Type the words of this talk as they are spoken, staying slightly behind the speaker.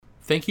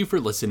thank you for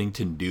listening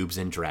to Noobs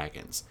and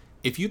Dragons.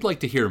 If you'd like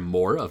to hear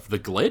more of The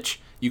Glitch,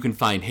 you can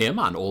find him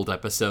on old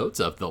episodes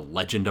of The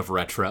Legend of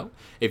Retro.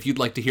 If you'd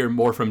like to hear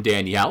more from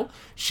Danielle,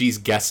 she's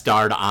guest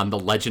starred on The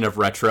Legend of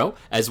Retro,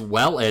 as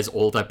well as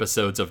old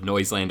episodes of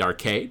Noiseland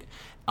Arcade.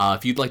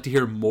 If you'd like to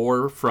hear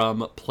more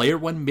from Player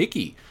One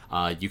Mickey,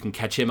 you can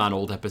catch him on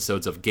old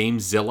episodes of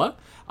Gamezilla,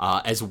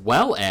 as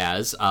well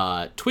as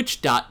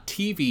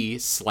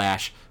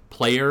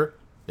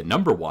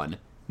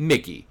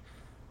twitch.tv/player1Mickey.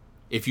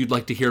 If you'd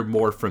like to hear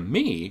more from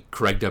me,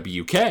 Craig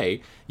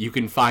WK, you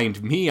can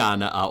find me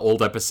on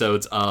old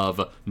episodes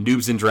of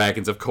Noobs and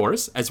Dragons, of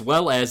course, as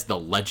well as The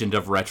Legend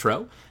of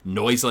Retro,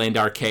 Noiseland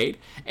Arcade,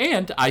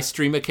 and I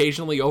stream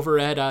occasionally over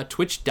at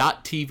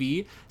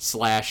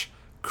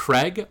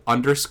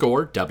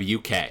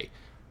twitch.tv/Craig_WK.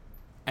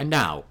 And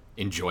now,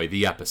 enjoy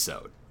the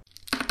episode.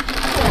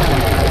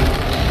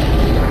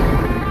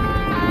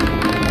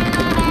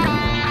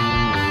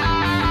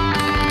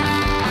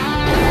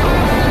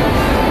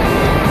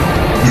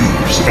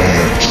 Noobs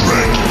and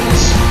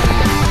Dragons.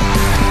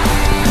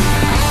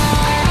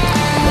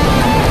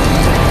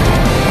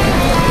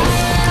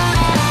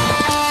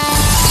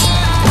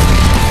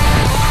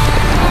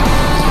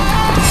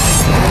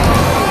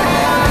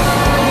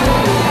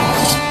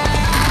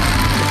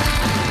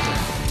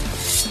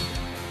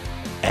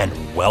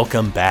 And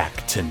welcome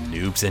back to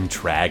Noobs and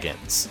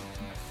Dragons.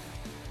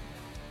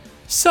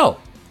 So,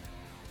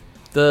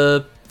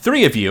 the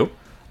three of you,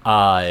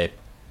 Elianad,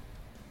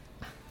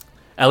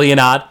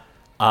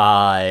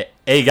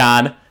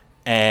 Aegon,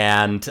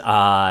 and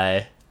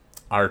our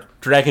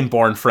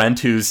Dragonborn friend,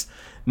 whose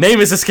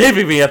name is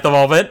escaping me at the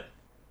moment,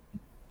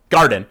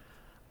 Garden.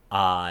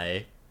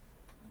 The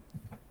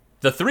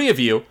three of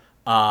you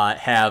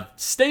have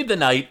stayed the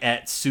night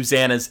at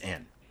Susanna's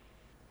Inn.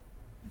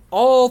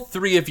 All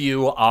three of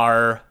you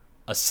are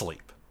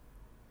asleep.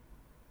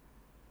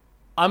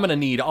 I'm going to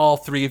need all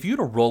three of you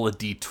to roll a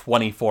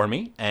d20 for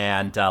me,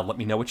 and let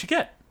me know what you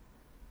get.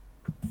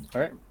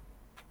 All right.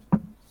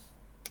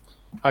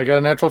 I got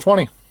a natural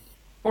 20.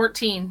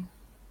 14.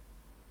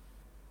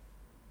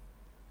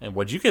 And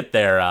what'd you get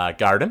there,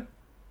 Garden?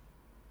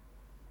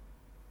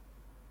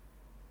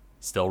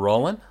 Still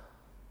rolling?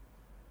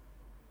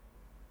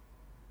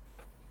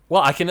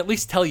 Well, I can at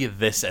least tell you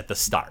this at the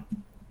start.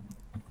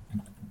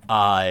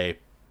 Do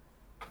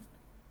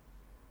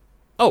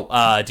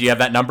you have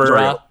that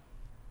number?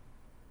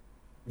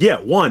 Yeah,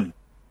 1.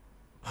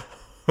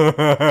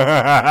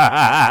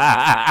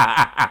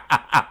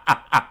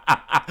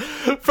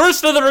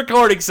 First of the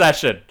recording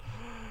session.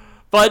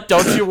 But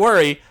don't you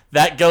worry,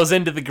 that goes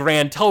into the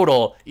grand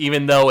total,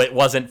 even though it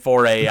wasn't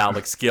for a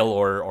like skill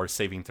or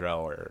saving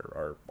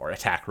throw or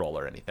attack roll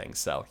or anything.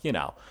 So, you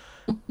know.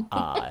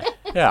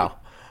 Yeah.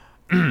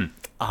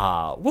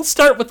 We'll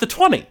start with the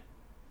 20.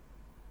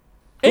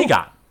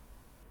 Aegon,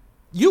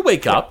 you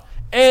wake up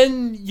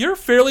and you're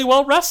fairly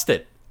well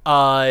rested.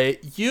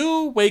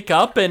 You wake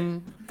up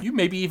and you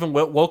maybe even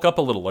woke up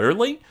a little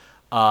early.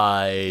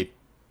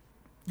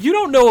 You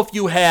don't know if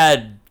you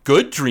had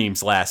good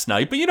dreams last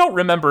night, but you don't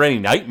remember any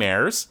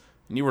nightmares.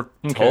 And you were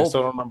told. Okay, so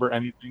I don't remember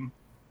anything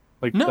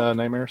like No.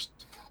 nightmares.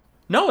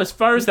 No, as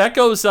far as that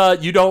goes,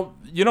 you don't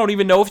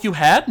even know if you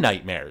had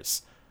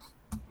nightmares.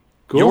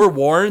 Cool. You were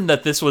warned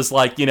that this was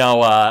like,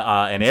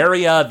 an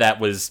area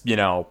that was,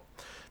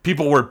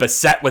 people were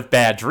beset with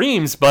bad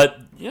dreams, but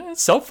yeah,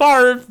 so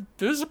far it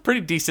was a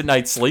pretty decent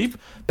night's sleep.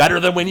 Better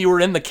than when you were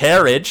in the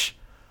carriage.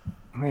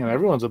 Man,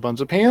 everyone's a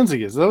bunch of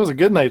pansies. That was a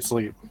good night's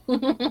sleep. So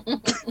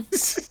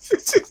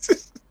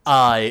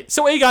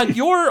Aegon,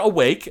 you're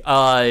awake.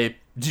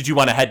 Did you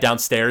want to head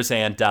downstairs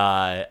and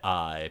get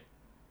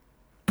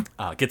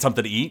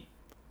something to eat?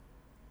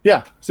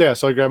 Yeah, so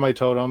I grabbed my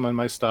totem and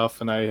my stuff,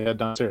 and I head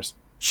downstairs.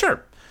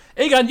 Sure.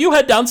 Aegon, you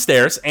head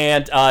downstairs,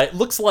 and it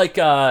looks like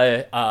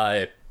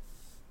the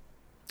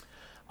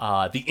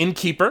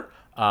innkeeper,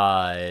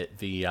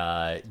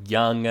 the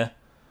young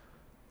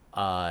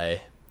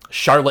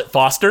Charlotte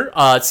Foster,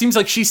 it seems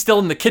like she's still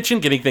in the kitchen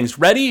getting things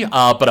ready,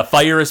 but a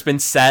fire has been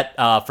set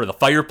for the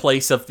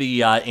fireplace of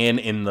the inn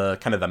in the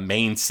kind of the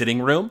main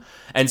sitting room,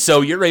 and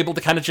so you're able to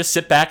kind of just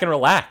sit back and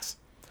relax.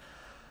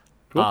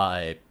 Cool.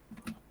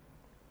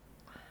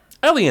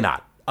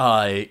 Elianad,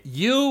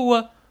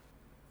 you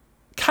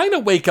kind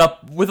of wake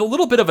up with a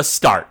little bit of a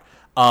start.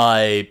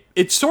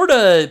 It's sort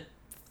of,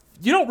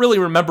 you don't really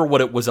remember what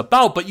it was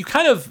about, but you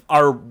kind of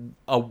are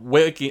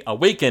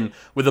awaken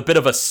with a bit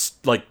of a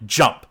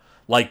jump,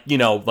 like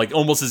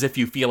almost as if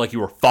you feel like you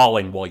were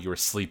falling while you were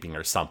sleeping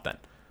or something.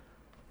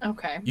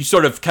 Okay. You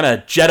sort of kind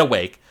of jet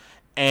awake,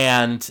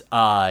 and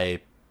go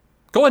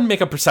ahead and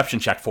make a perception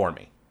check for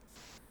me.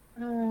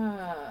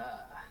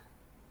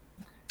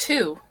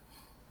 2.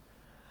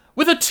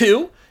 With a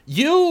 2,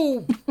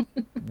 you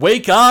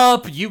wake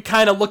up, you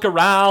kind of look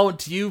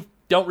around, you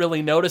don't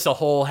really notice a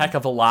whole heck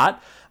of a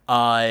lot.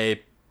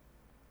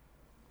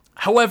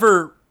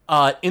 However,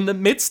 in the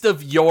midst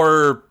of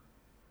your,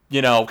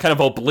 kind of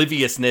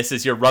obliviousness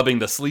as you're rubbing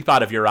the sleep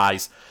out of your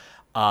eyes,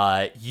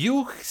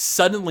 you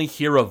suddenly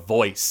hear a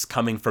voice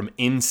coming from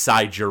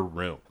inside your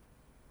room.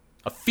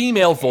 A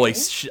female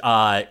voice,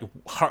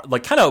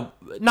 like kind of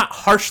not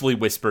harshly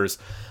whispers,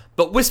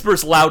 but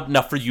whispers loud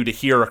enough for you to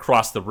hear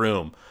across the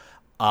room,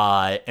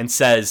 and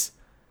says,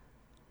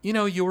 "You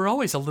know, you were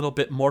always a little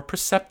bit more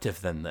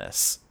perceptive than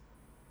this."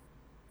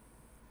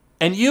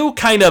 And you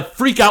kind of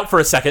freak out for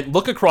a second,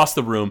 look across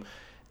the room,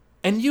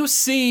 and you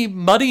see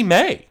Muddy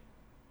May,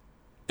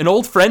 an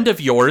old friend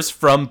of yours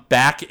from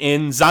back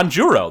in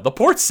Zanjuro, the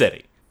port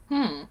city.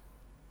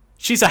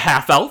 She's a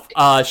half-elf.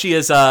 She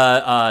has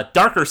a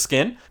darker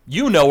skin.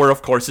 You know her,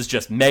 of course, as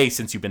just May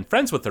since you've been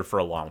friends with her for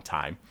a long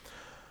time.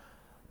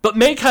 But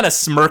May kind of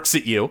smirks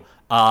at you.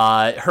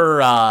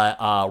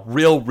 Her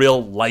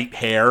real light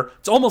hair,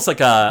 it's almost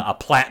like a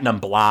platinum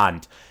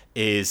blonde,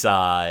 is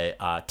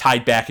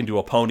tied back into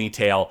a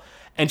ponytail.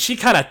 And she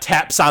kind of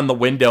taps on the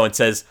window and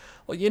says,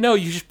 "Well, you know,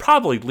 you should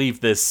probably leave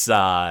this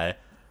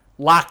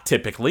locked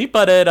typically,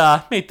 but it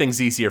made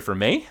things easier for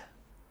me."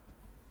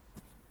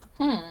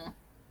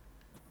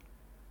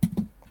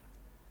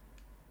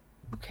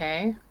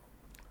 Okay.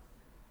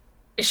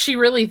 Is she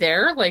really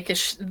there? Like,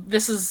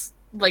 this is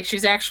like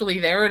she's actually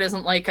there? It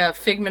isn't like a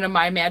figment of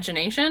my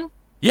imagination?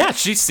 Yeah,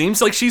 she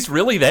seems like she's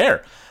really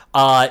there.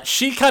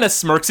 She kind of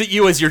smirks at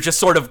you as you're just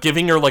sort of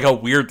giving her like a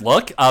weird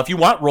look. If you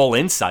want, roll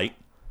insight.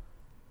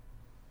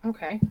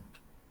 Okay.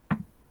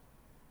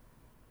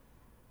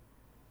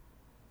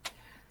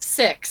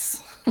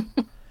 6.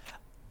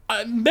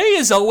 May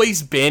has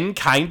always been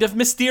kind of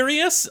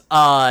mysterious.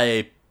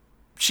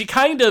 She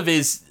kind of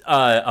is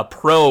a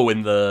pro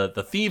in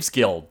the Thieves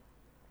Guild.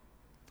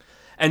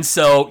 And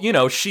so, you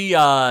know, she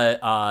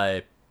has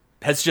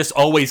just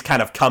always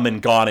kind of come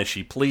and gone as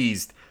she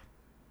pleased.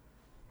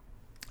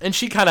 And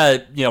she kind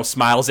of, you know,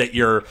 smiles at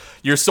your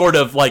sort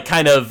of like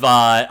kind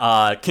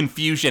of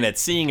confusion at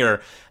seeing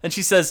her. And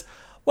she says,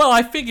 "Well,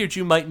 I figured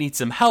you might need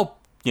some help,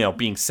 you know,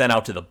 being sent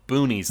out to the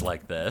boonies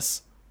like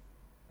this."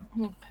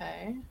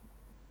 Okay.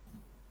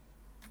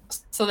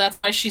 So that's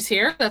why she's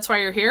here? That's why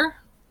you're here?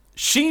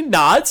 She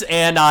nods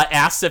and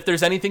asks if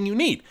there's anything you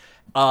need.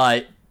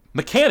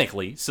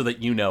 Mechanically, so that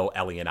you know,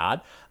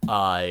 Elianad,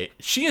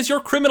 she is your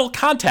criminal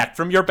contact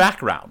from your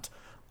background.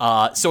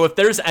 So if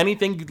there's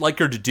anything you'd like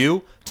her to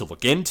do, to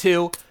look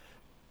into,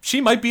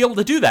 she might be able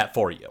to do that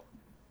for you.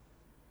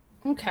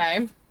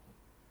 Okay.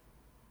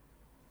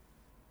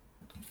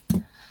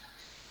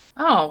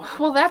 Oh,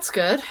 well, that's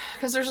good,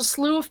 because there's a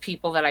slew of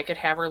people that I could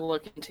have her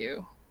look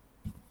into.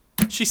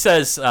 She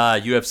says,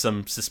 you have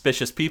some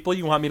suspicious people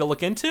you want me to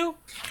look into?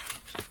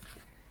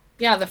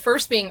 Yeah, the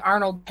first being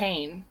Arnold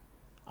Payne.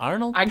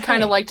 Arnold I'd Payne.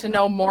 kind of like to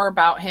know more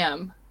about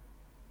him.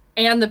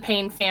 And the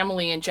Payne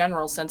family in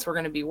general, since we're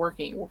going to be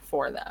working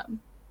for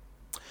them.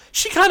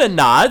 She kind of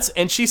nods,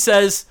 and she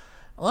says,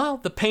 "Well,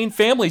 the Payne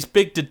family's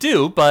big to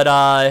do, but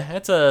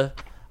it's a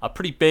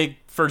pretty big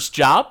first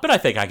job, but I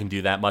think I can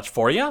do that much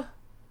for you."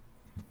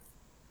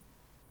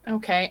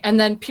 Okay, and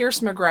then Pierce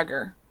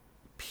McGregor.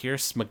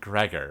 Pierce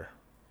McGregor.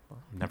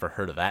 Never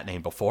heard of that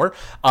name before.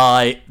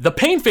 The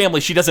Payne family,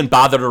 she doesn't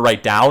bother to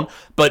write down,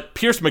 but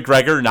Pierce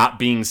McGregor, not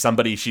being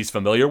somebody she's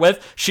familiar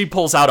with, she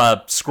pulls out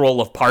a scroll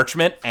of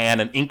parchment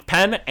and an ink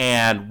pen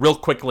and real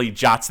quickly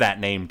jots that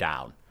name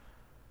down.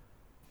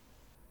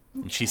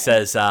 Okay. And she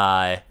says,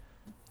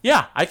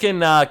 "Yeah, I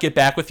can get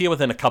back with you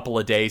within a couple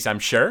of days, I'm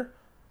sure."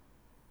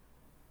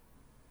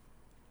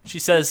 She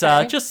says,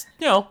 Okay. "Just,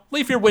 you know,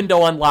 leave your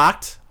window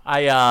unlocked.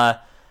 I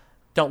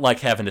don't like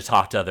having to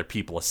talk to other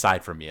people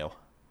aside from you."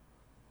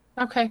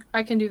 Okay,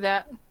 I can do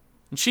that.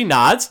 And she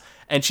nods,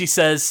 and she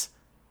says,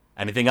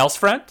 "Anything else,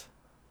 friend?"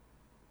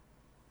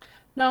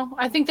 No,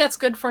 I think that's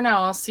good for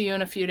now. I'll see you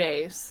in a few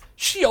days.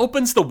 She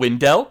opens the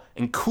window,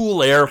 and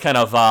cool air kind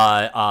of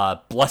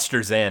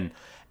blusters in.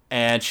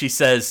 And she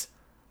says,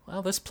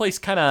 "Well, this place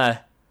kind of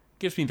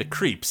gives me the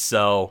creeps,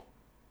 so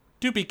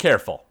do be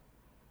careful."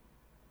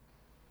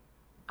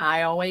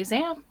 I always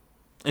am.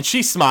 And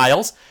she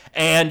smiles,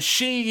 and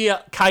she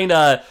kind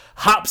of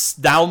hops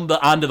down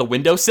onto the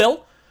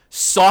windowsill,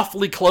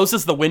 softly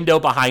closes the window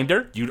behind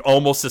her. You'd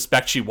almost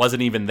suspect she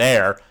wasn't even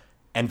there,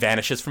 and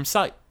vanishes from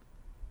sight.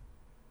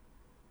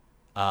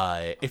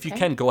 If you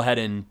can, go ahead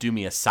and do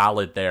me a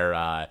solid there,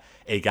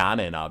 Aegon,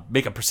 and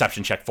make a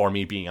perception check for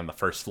me being on the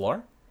first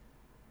floor.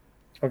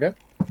 Okay.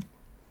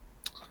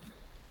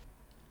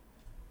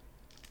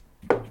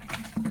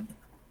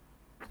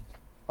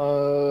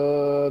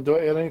 Do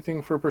I add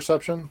anything for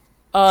perception?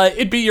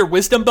 It'd be your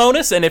wisdom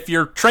bonus, and if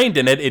you're trained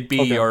in it, it'd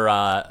be Okay.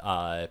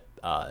 your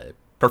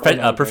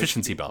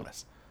proficiency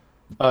bonus.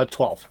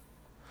 12.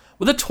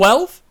 With a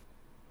 12?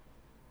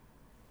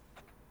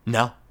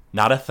 No,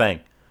 not a thing.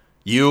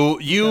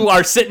 You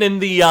are sitting in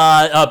the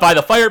by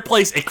the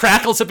fireplace. It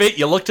crackles a bit.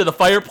 You look to the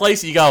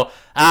fireplace. You go,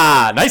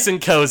 nice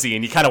and cozy,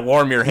 and you kind of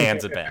warm your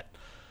hands a bit.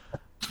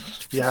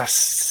 Yes,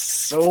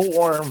 so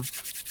warm.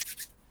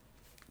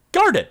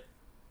 Garden.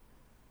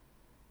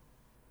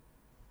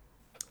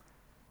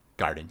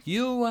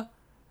 You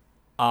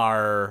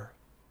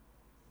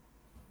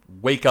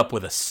wake up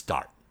with a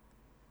start.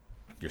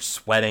 You're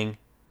sweating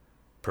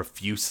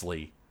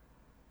profusely.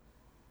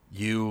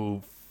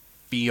 You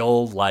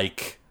feel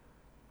like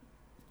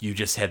you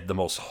just had the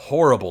most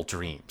horrible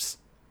dreams.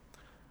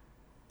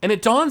 And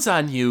it dawns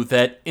on you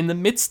that in the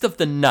midst of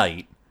the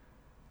night,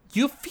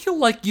 you feel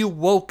like you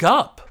woke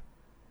up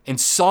and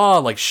saw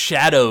like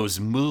shadows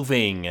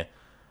moving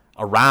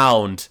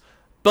around,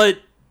 but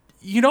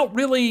you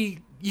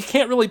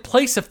can't really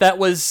place if that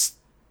was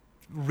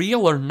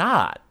real or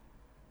not.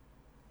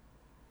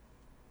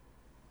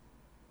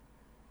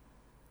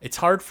 It's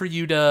hard for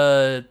you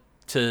to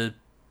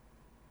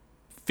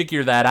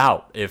figure that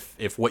out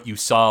if what you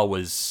saw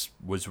was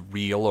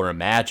real or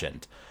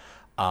imagined.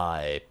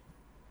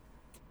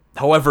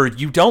 However,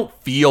 you don't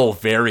feel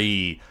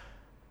very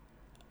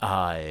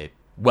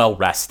well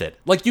rested.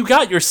 Like, you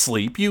got your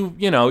sleep,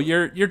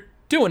 you're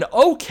doing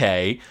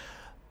okay,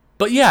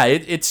 but yeah,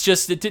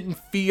 it didn't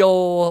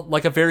feel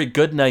like a very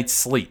good night's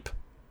sleep.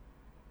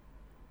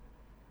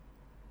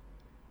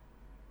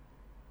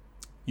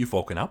 You've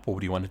woken up. What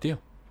do you want to do?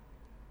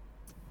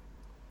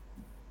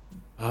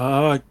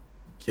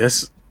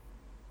 Guess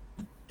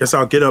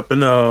I'll get up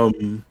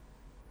and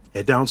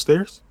head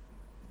downstairs.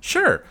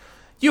 Sure.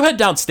 You head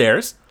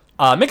downstairs.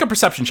 Make a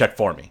perception check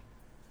for me.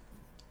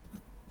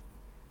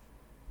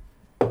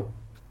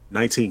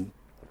 19.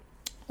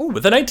 Ooh,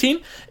 with a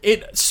 19,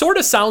 it sort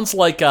of sounds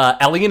like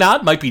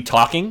Elianad might be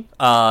talking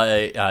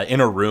in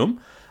her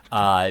room,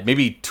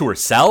 maybe to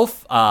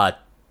herself,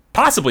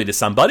 possibly to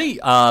somebody,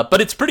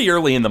 but it's pretty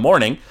early in the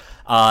morning.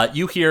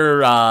 You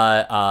hear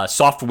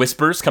soft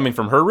whispers coming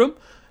from her room.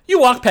 You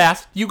walk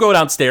past, you go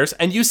downstairs,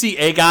 and you see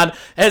Aegon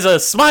has a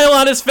smile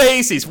on his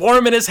face, he's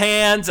warming his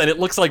hands, and it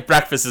looks like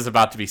breakfast is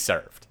about to be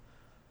served.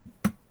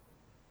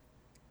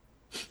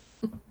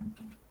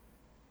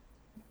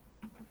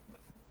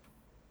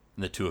 And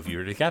the two of you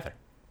are together.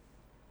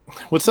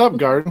 What's up,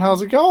 Garden?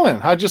 How's it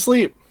going? How'd you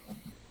sleep?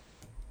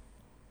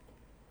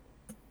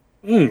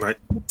 I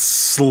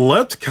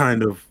slept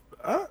kind of.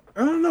 I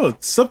don't know.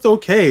 It slept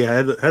okay. I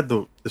had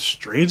the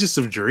strangest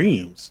of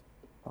dreams.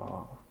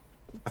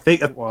 I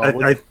think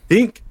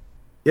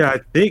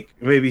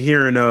maybe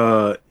hearing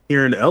Elenod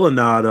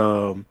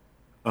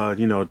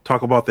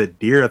talk about that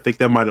deer. I think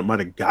that might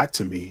have got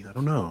to me. I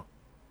don't know.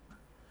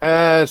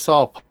 It's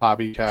all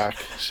poppycock.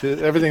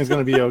 Everything's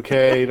gonna be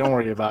okay. Don't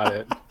worry about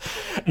it.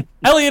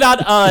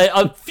 Elianad,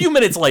 a few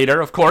minutes later,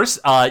 of course,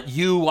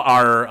 you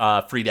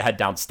are free to head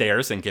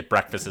downstairs and get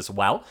breakfast as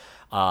well.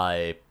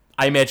 I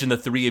imagine the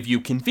three of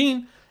you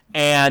convene,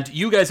 and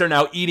you guys are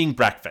now eating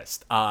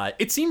breakfast.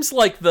 It seems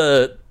like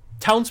the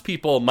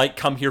townspeople might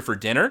come here for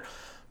dinner,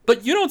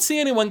 but you don't see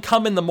anyone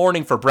come in the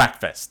morning for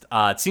breakfast.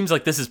 It seems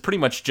like this is pretty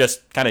much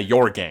just kind of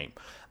your game.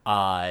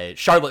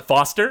 Charlotte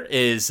Foster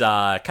is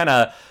kind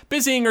of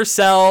busying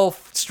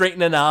herself,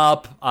 straightening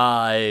up.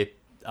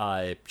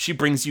 She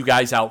brings you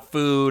guys out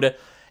food.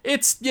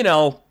 It's,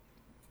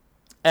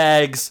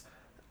 eggs,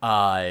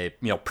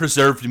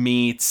 preserved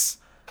meats,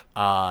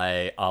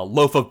 a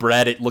loaf of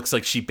bread. It looks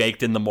like she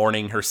baked in the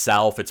morning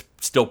herself. It's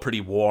still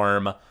pretty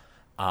warm.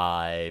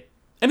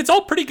 And it's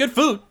all pretty good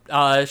food.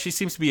 She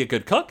seems to be a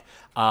good cook.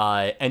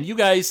 And you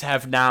guys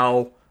have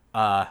now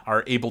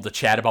are able to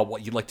chat about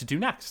what you'd like to do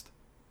next.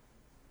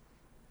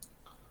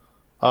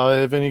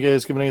 Have any of you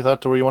guys given any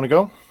thought to where you want to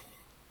go?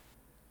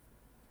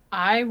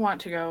 I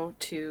want to go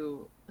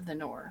to the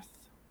north.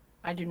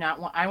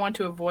 I want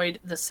to avoid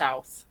the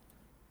south.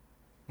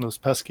 Those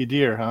pesky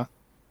deer, huh?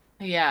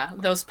 Yeah,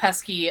 those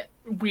pesky,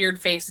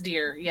 weird-faced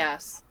deer,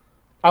 yes.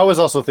 I was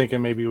also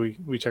thinking maybe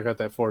we check out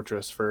that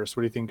fortress first.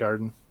 What do you think,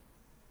 Garden?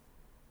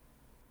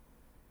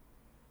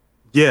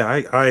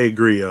 Yeah, I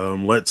agree.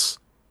 Let's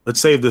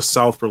save the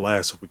south for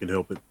last if we can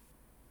help it.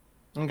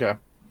 Okay.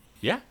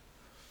 Yeah.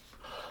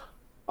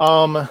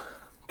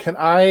 Can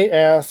I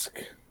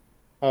ask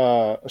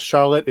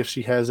Charlotte if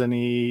she has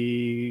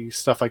any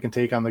stuff I can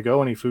take on the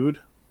go, any food?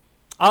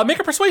 Make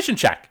a persuasion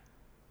check.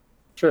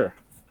 Sure.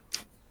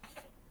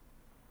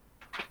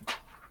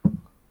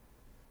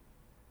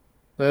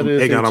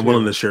 Hang on, I'm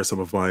willing to share some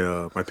of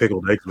my my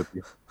pickled eggs with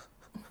you.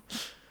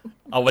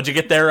 What'd you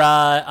get there,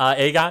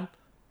 Aegon?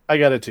 I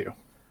got it too.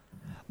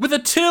 With a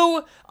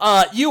 2,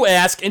 you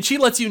ask, and she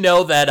lets you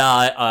know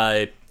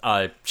that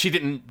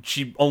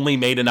she only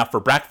made enough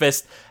for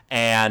breakfast,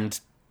 and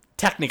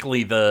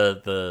technically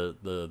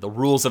the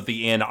rules of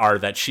the inn are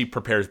that she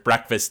prepares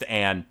breakfast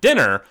and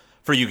dinner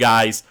for you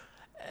guys,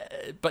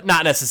 but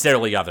not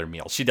necessarily other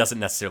meals. She doesn't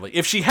necessarily.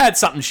 If she had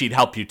something, she'd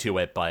help you to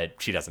it, but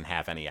she doesn't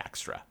have any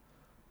extra.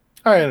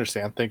 I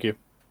understand. Thank you.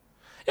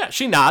 Yeah,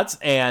 she nods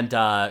and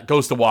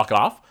goes to walk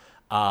off.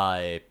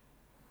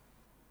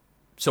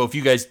 So if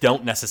you guys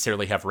don't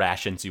necessarily have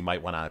rations, you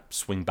might want to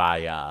swing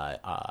by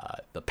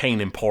the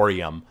Pain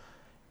Emporium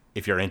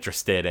if you're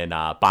interested in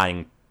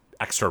buying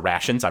extra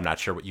rations. I'm not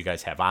sure what you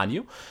guys have on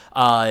you.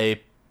 But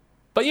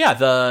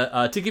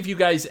yeah, to give you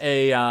guys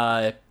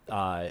an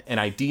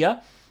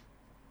idea,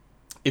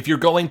 if you're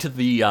going to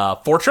the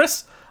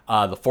fortress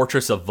of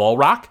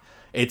Volrock,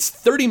 it's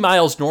 30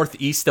 miles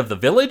northeast of the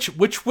village,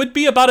 which would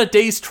be about a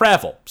day's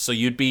travel. So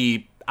you'd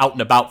be out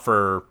and about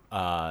for,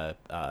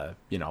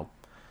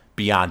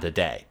 beyond a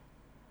day.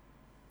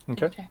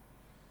 Okay.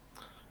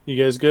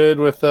 You guys good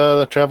with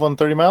traveling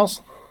 30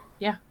 miles?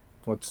 Yeah.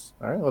 Let's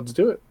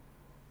do it.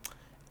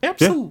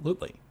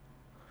 Absolutely.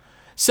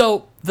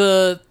 So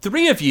the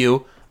three of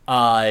you,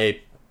 do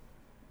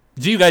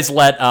you guys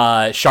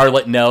let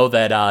Charlotte know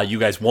that you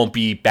guys won't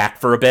be back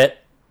for a bit?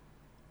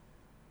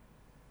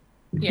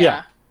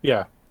 Yeah.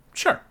 Yeah.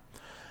 Sure.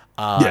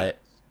 Yeah.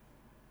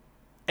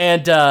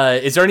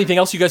 And is there anything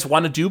else you guys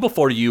want to do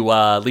before you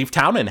leave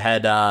town and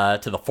head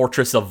to the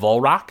Fortress of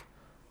Volrock?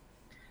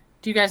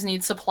 Do you guys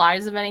need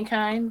supplies of any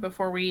kind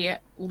before we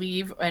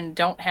leave and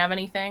don't have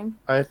anything?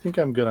 I think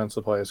I'm good on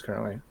supplies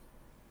currently.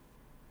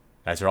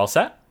 Guys are all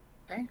set?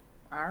 Okay.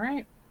 All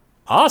right.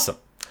 Awesome.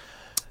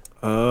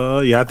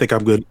 Yeah, I think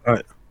I'm good. All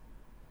right.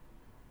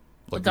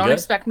 Well, Looking don't good.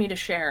 expect me to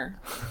share.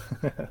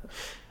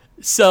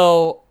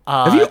 So,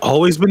 Have you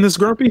always been this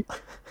grumpy?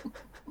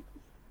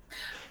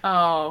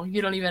 Oh,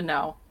 you don't even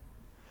know.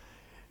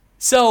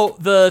 So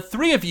the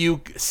three of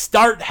you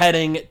start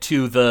heading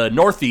to the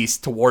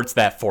northeast towards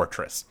that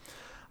fortress.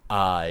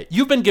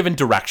 You've been given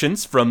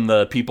directions from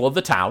the people of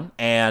the town,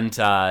 and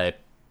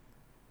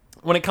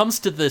when it comes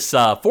to this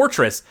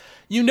fortress,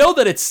 you know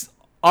that it's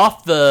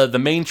off the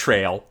main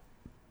trail,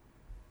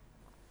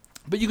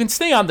 but you can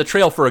stay on the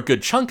trail for a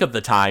good chunk of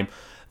the time,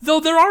 though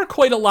there are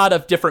quite a lot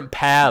of different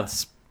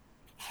paths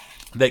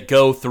that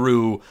go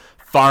through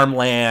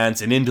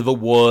farmlands and into the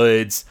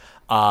woods.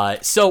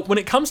 So when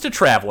it comes to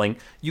traveling,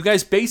 you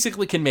guys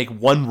basically can make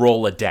one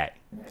roll a day.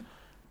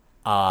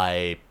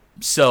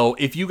 So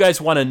if you guys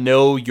want to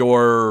know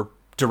your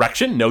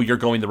direction, know you're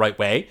going the right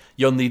way,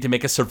 you'll need to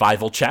make a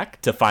survival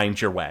check to find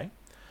your way.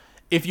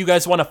 If you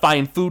guys want to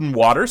find food and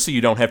water so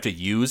you don't have to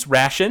use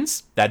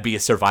rations, that'd be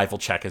a survival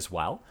check as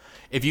well.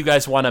 If you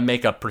guys want to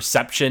make a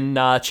perception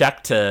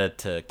check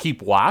to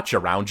keep watch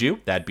around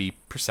you, that'd be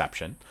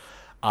perception.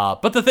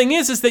 But the thing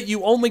is that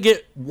you only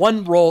get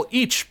one roll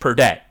each per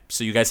day.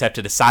 So you guys have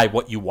to decide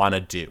what you want to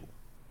do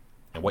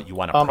and what you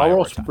want to prioritize. I'll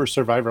roll for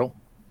survival.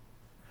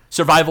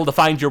 Survival to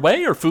find your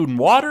way, or food and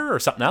water, or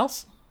something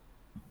else?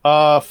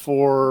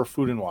 For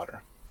food and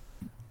water.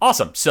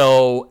 Awesome.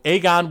 So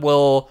Aegon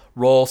will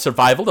roll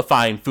survival to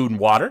find food and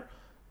water.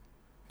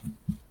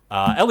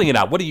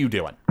 Eliana, what are you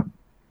doing?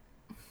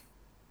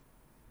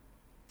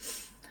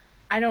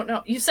 I don't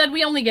know. You said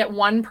we only get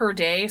one per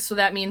day, so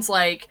that means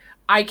like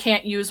I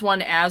can't use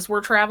one as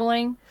we're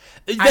traveling.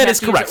 That is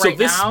correct. Right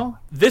So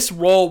this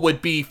roll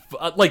would be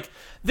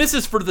this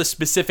is for the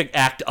specific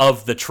act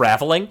of the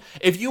traveling.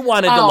 If you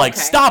wanted to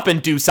stop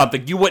and do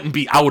something, you wouldn't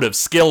be out of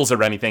skills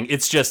or anything.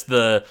 It's just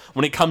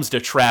when it comes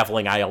to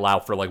traveling, I allow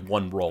for like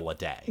one roll a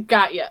day.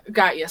 Got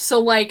you. So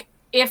like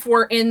if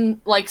we're in,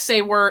 like,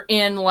 say we're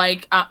in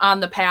like on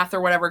the path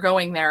or whatever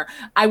going there,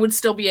 I would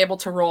still be able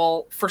to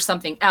roll for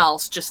something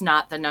else, just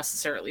not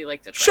necessarily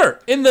like the Sure.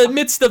 In the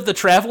midst of the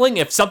traveling,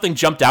 if something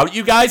jumped out at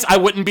you guys, I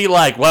wouldn't be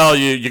like, well,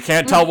 you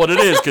can't tell what it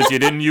is because you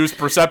didn't use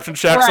perception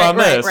checks on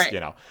this. Right. You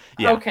know.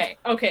 Yeah.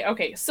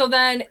 Okay. So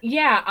then,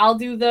 yeah, I'll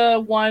do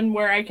the one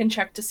where I can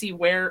check to see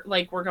where,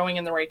 like, we're going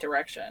in the right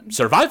direction.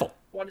 Survival.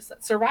 What is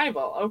that?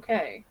 Survival.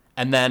 Okay.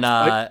 And then,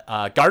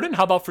 Garden,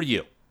 how about for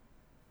you?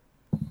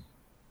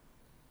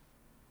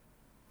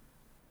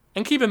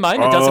 And keep in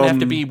mind, it doesn't have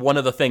to be one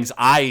of the things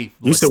I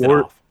listed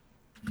off.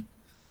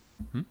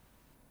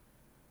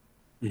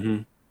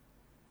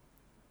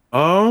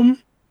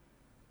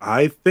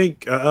 I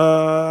think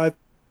I'm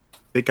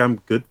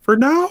good for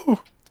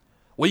now.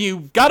 Well,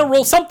 you got to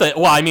roll something.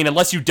 Well, I mean,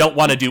 unless you don't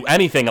want to do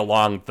anything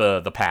along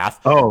the path.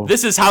 Oh.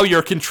 This is how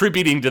you're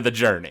contributing to the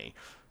journey.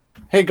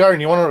 Hey,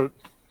 Garden, you want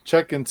to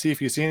check and see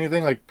if you see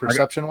anything, like,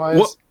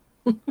 perception-wise?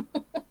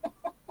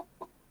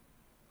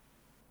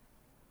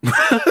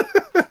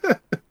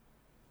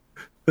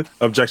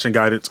 Objection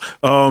guidance.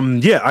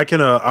 Yeah, I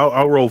can.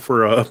 I'll roll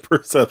for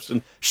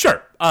perception.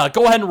 Sure.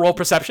 Go ahead and roll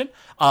perception.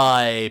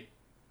 As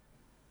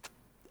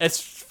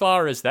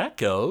far as that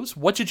goes,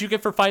 what did you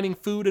get for finding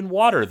food and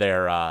water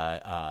there,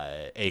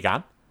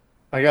 Aegon?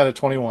 I got a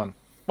 21.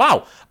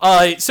 Wow.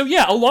 So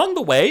yeah, along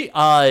the way,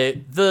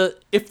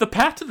 if the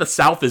path to the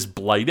south is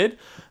blighted,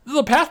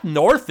 the path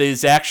north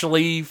is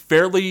actually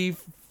fairly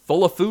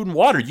full of food and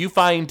water. You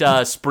find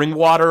spring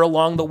water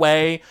along the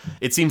way.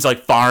 It seems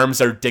like farms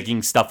are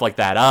digging stuff like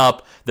that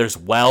up. There's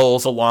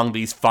wells along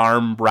these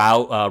farm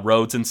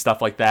roads and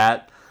stuff like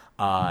that.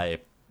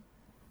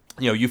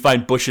 You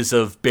find bushes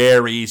of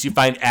berries. You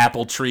find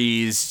apple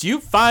trees. You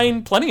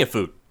find plenty of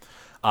food.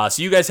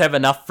 So you guys have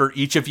enough for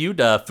each of you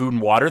to food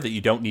and water that you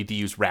don't need to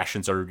use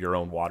rations or your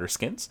own water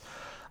skins.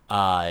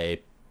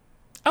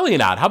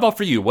 Elianad, how about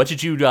for you? What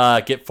did you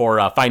get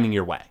for finding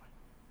your way?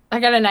 I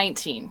got a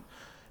 19.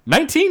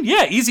 19?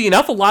 Yeah, easy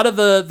enough. A lot of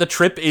the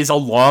trip is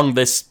along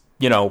this,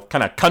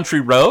 kind of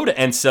country road,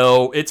 and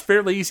so it's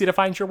fairly easy to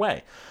find your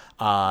way.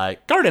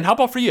 Garden, how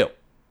about for you?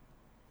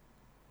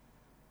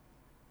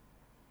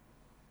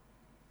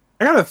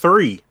 I got a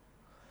 3.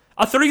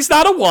 A 3's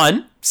not a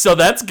 1, so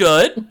that's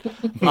good.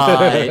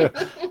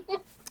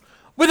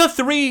 With a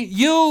 3,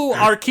 you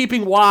are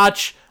keeping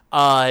watch.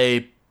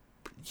 You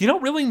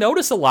don't really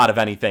notice a lot of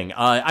anything.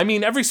 I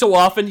mean, every so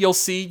often you'll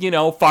see,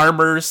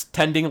 farmers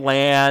tending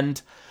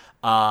land.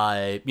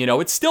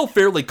 It's still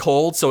fairly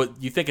cold, so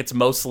you think it's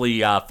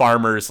mostly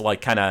farmers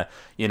like kind of,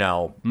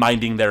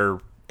 minding their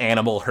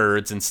animal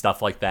herds and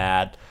stuff like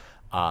that.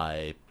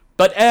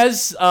 But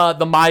as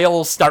the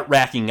miles start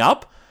racking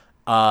up,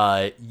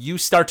 you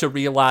start to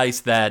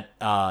realize that,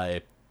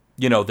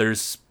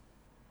 there's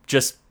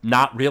just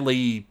not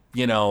really,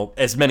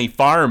 as many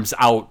farms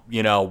out,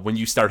 when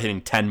you start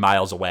hitting 10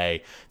 miles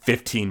away,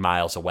 15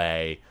 miles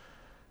away,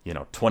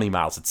 20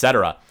 miles,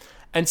 etc.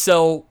 And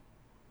so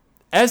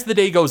as the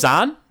day goes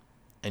on,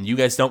 and you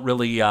guys don't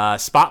really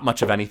spot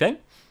much of anything,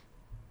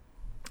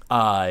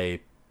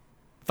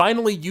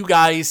 finally you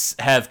guys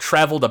have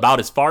traveled about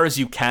as far as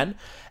you can,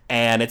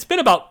 and it's been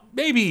about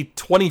maybe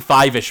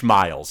 25-ish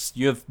miles.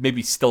 You have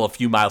maybe still a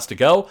few miles to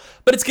go,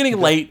 but it's getting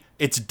late,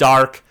 it's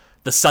dark,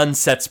 the sun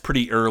sets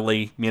pretty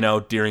early,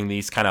 during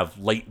these kind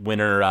of late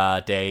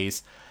winter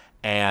days,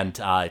 and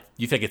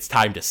you think it's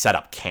time to set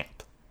up camp.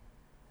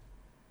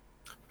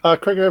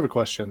 Craig, I have a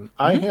question.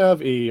 I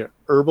have a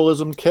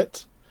herbalism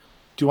kit.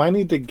 Do I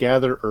need to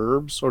gather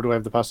herbs, or do I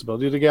have the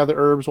possibility to gather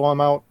herbs while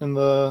I'm out in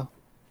the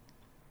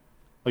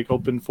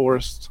open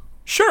forest?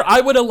 Sure,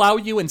 I would allow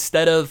you,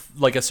 instead of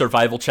like a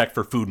survival check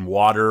for food and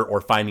water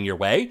or finding your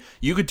way,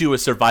 you could do a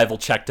survival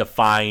check to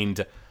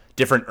find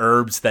different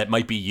herbs that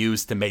might be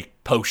used to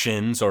make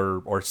potions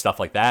or stuff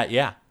like that.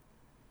 Yeah.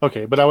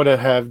 Okay, but I would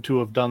have to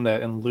have done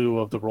that in lieu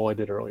of the roll I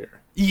did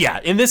earlier.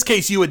 Yeah, in this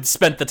case, you had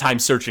spent the time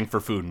searching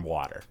for food and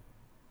water.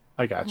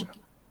 I gotcha.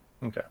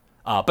 Okay.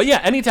 But yeah,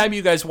 anytime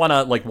you guys want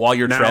to, while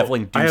you're Now,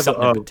 traveling, I do have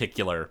something in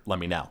particular, let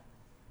me know.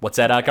 What's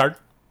that, Guard?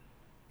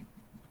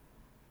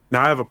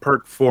 Now I have a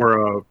perk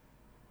for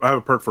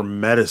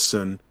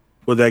medicine.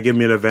 Would that give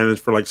me an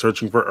advantage for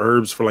searching for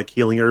herbs, for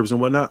healing herbs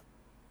and whatnot?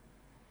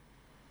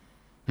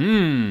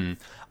 Yeah,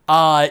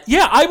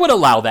 I would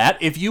allow that.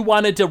 If you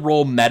wanted to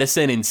roll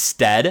medicine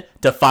instead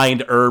to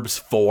find herbs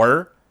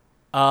for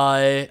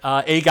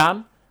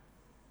Aegon,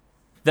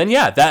 then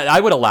yeah, that I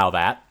would allow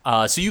that.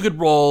 So you could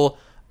roll.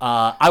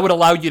 I would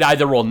allow you to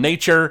either roll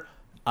nature,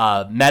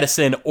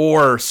 medicine,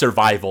 or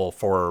survival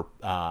for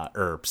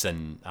herbs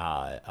and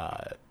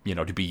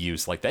to be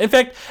used like that. In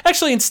fact,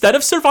 actually, instead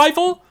of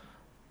survival,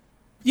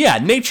 yeah,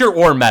 nature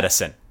or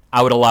medicine.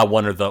 I would allow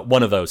one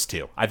of those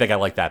two. I think I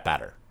like that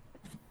better.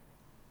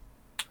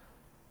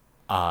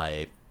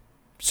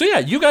 So yeah,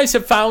 you guys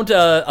have found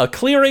a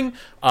clearing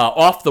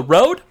off the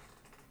road.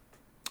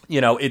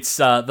 It's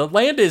the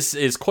land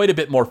is quite a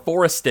bit more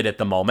forested at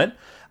the moment.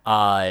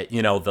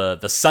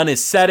 The sun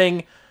is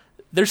setting.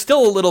 There's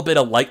still a little bit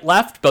of light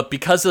left, but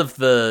because of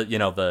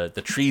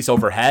the trees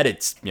overhead,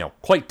 it's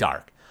quite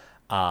dark.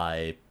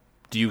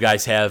 Do you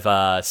guys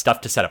have stuff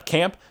to set up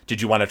camp?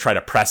 Did you want to try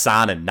to press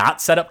on and not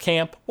set up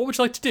camp? What would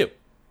you like to do?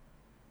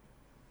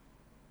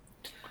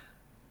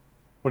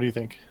 What do you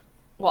think?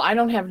 Well, I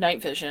don't have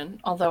night vision,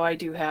 although I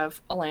do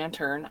have a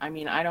lantern. I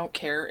mean, I don't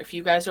care. If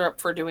you guys are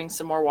up for doing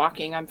some more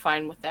walking, I'm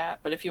fine with that.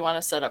 But if you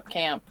want to set up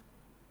camp,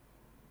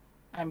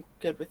 I'm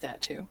good with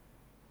that too.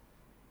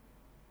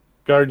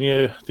 Garden,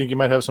 you think you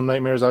might have some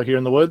nightmares out here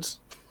in the woods?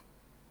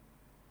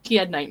 He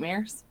had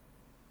nightmares.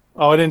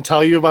 Oh, I didn't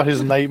tell you about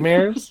his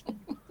nightmares?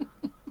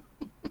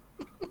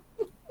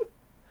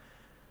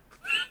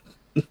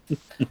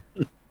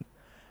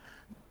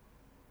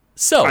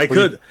 So I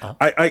could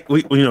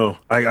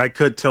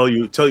tell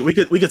you we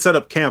could set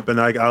up camp, and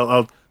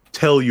I'll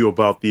tell you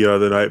about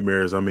the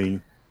nightmares. I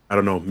mean, I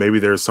don't know, maybe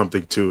there's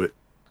something to it.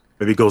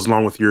 Maybe it goes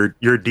along with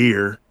your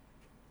deer.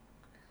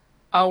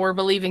 Oh, we're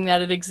believing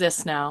that it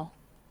exists now.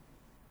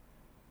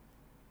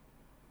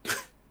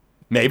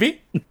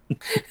 Maybe.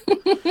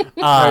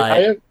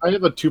 I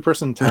have a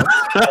 2-person tent.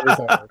 How does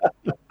that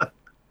work?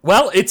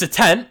 Well, it's a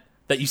tent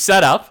that you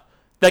set up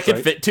that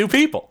can fit 2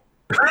 people.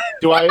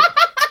 Do I?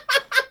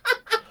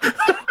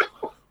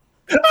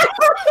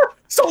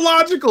 So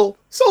logical.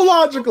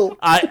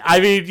 I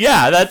mean,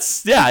 yeah,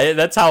 that's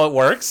how it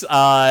works.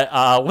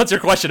 What's your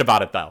question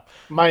about it, though?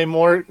 What I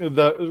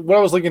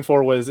was looking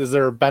for was, is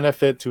there a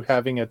benefit to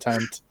having a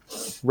tent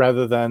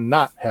rather than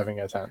not having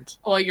a tent?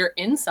 Well, you're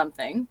in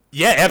something.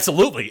 Yeah,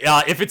 absolutely.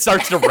 If it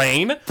starts to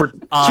rain, For 2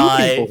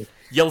 people.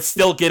 you'll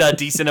still get a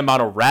decent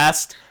amount of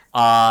rest.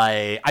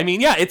 I mean,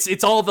 yeah,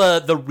 it's all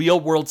the real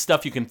world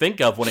stuff you can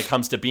think of when it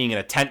comes to being in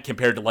a tent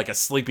compared to a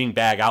sleeping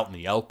bag out in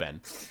the open.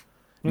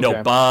 No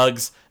Okay.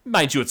 bugs.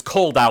 Mind you, it's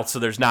cold out, so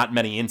there's not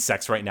many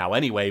insects right now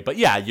anyway. But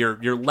yeah,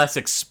 you're less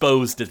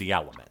exposed to the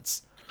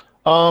elements.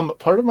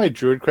 Part of my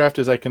druidcraft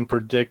is I can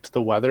predict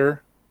the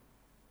weather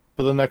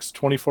for the next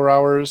 24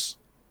 hours.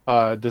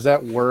 Does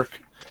that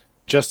work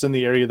just in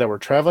the area that we're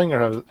traveling,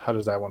 or how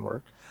does that one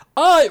work?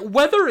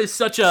 Weather is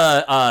such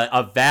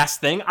a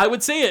vast thing. I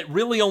would say it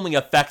really only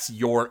affects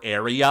your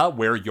area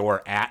where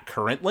you're at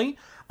currently.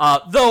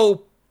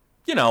 Though,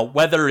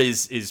 weather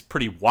is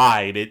pretty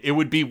wide. It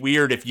would be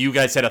weird if you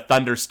guys had a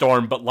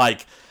thunderstorm, but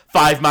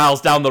 5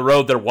 miles down the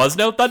road there was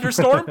no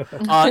thunderstorm.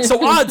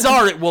 So odds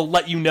are it will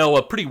let you know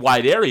a pretty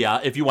wide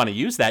area. If you want to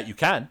use that, you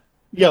can.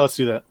 Yeah, let's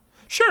do that.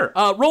 Sure.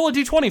 Roll a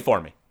d20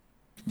 for me.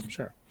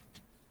 Sure.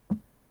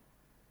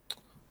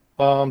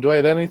 Do I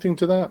add anything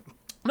to that?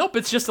 Nope,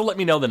 it's just to let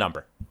me know the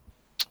number.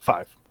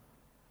 5.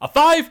 A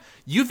 5?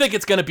 You think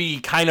it's going to be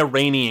kind of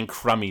rainy and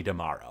crummy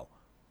tomorrow.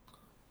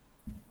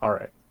 All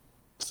right.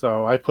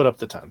 So I put up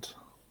the tent.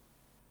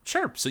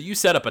 Sure. So you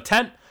set up a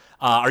tent.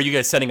 Are you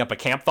guys setting up a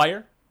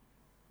campfire?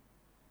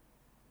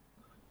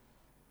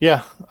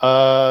 Yeah.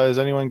 Is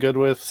anyone good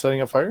with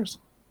setting up fires?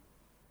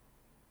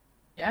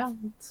 Yeah,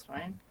 that's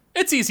fine.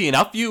 It's easy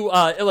enough. You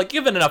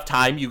given enough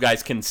time, you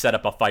guys can set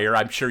up a fire.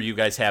 I'm sure you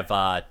guys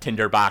have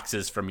tinder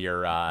boxes from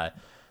your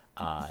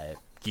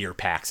gear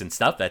packs and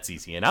stuff. That's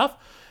easy enough.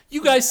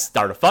 You guys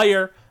start a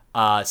fire,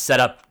 set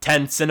up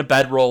tents and a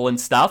bedroll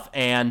and stuff,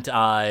 and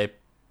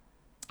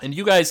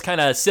you guys kind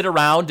of sit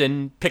around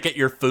and pick at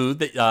your food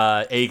that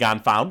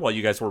Aegon found while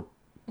you guys were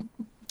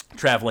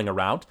traveling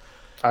around.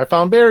 I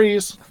found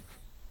berries.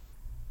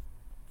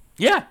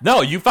 Yeah,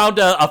 no, you found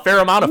a fair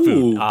amount of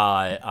food.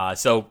 Ooh.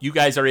 So you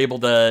guys are able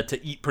to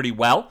eat pretty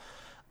well.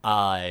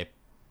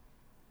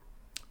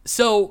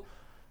 So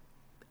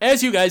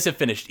as you guys have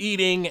finished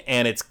eating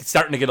and it's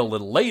starting to get a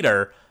little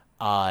later,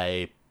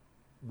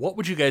 what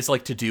would you guys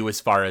like to do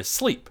as far as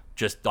sleep?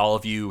 Just all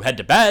of you head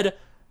to bed?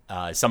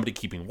 Somebody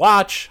keeping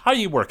watch? How are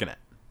you working it?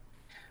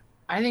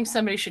 I think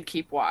somebody should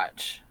keep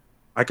watch.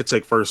 I could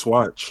take first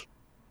watch.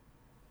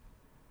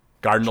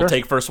 Garden will Sure.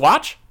 take first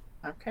watch?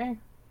 Okay.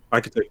 I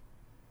could take.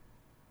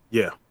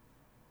 Yeah.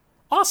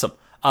 Awesome.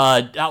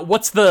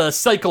 What's the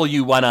cycle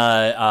you want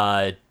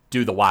to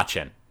do the watch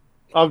in?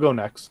 I'll go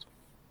next.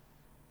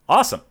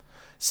 Awesome.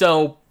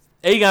 So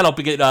Aegon will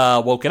get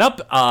woken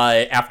up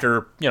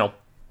after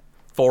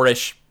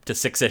 4-ish to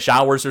 6-ish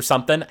hours or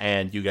something,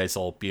 and you guys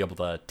will be able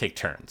to take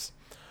turns.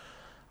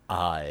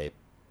 When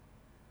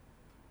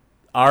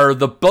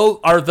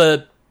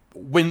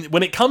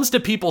it comes to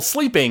people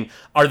sleeping,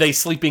 are they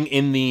sleeping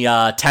in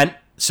the tent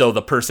so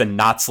the person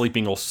not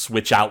sleeping will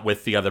switch out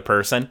with the other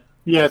person?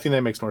 Yeah, I think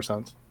that makes more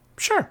sense.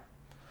 Sure.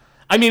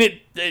 I mean,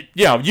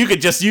 you could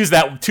just use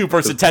that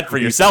 2-person tent for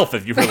yourself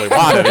if you really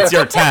wanted. It's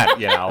your tent,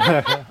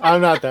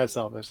 I'm not that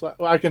selfish. Well,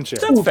 I can share.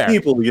 That's Two fair.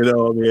 people,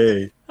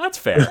 yeah. That's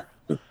fair.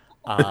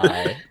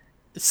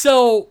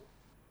 So,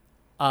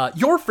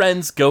 your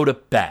friends go to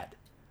bed.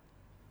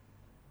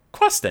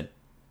 Questin,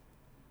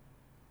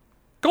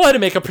 go ahead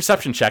and make a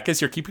perception check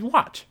as you're keeping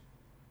watch.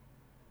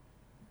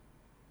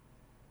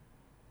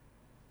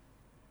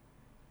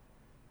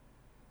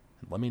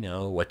 Let me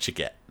know what you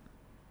get.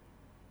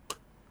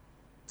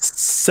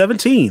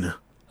 17.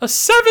 A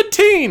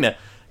 17!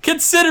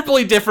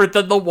 Considerably different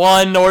than the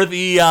 1 or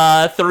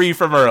the 3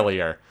 from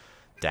earlier.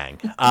 Dang.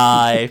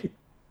 Oh,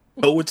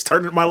 it's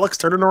turning. My luck's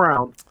turning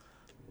around.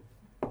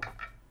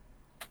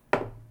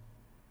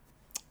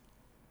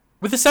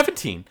 With a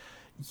 17,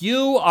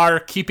 you are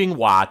keeping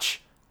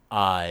watch.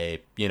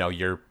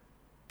 You're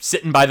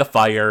sitting by the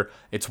fire.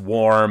 It's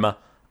warm.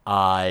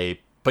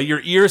 But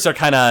your ears are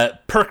kind of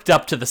perked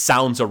up to the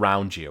sounds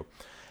around you.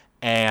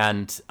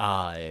 And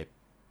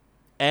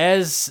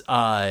as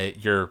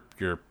you're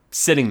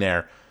sitting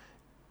there,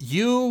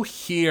 you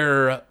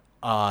hear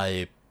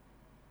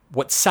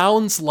what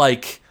sounds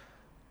like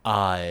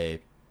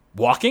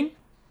walking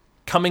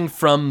coming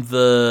from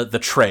the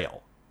trail.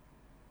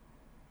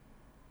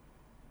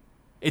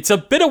 It's a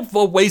bit of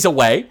a ways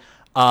away,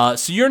 so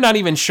you're not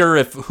even sure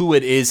if who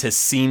it is has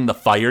seen the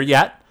fire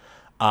yet.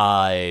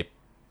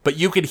 But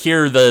you could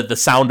hear the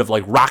sound of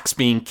like rocks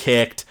being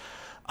kicked.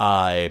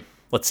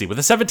 Let's see, with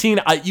a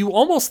 17, you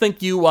almost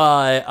think you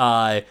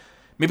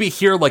maybe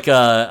hear like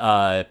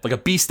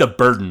a beast of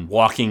burden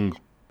walking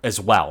as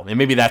well, and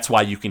maybe that's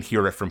why you can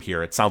hear it from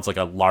here. It sounds like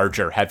a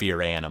larger,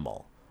 heavier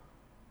animal.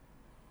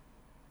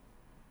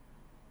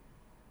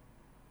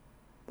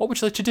 What would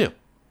you like to do?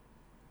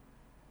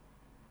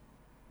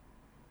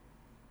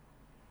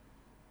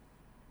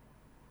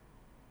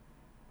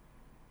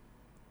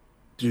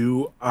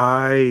 Do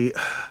I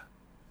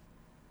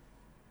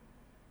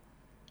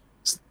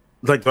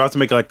do I have to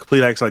make like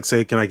complete axe? Like,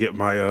 say, can I get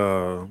my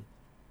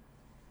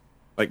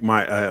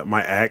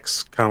my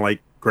axe? Kind of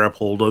like grab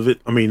hold of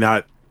it. I mean,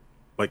 not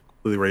like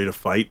really ready to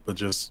fight, but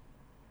just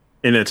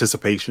in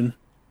anticipation.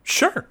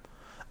 Sure.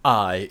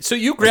 So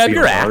you grab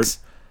your axe,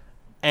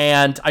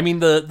 and I mean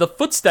the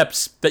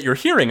footsteps that you're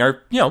hearing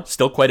are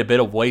still quite a bit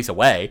of ways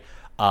away.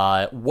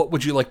 What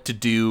would you like to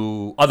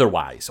do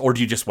otherwise, or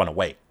do you just want to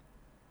wait?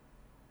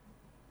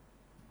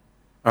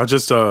 I'll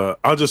just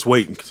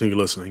wait and continue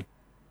listening.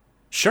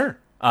 Sure.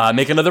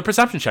 Make another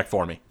perception check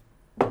for me.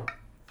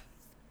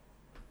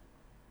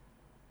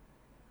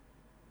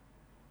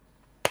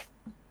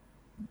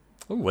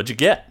 Ooh, what'd you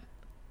get?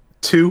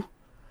 2.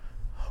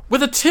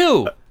 With a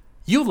 2,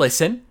 you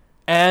listen,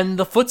 and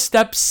the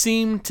footsteps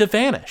seem to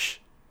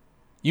vanish.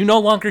 You no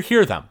longer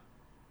hear them.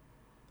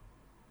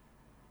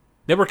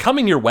 They were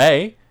coming your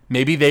way.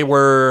 Maybe they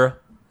were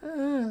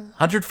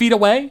 100 feet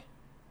away.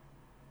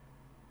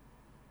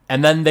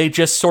 And then they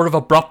just sort of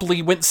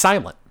abruptly went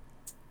silent.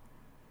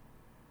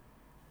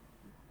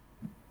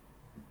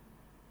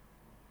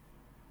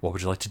 What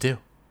would you like to do?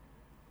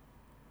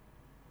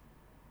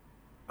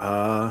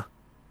 I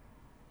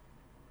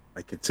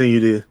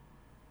continue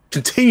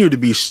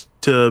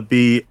to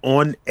be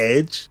on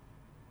edge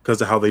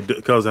because of how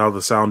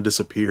the sound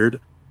disappeared.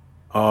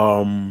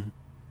 I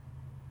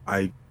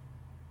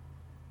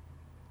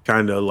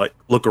kind of like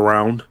look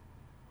around,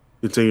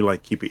 continue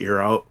like keep your ear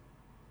out,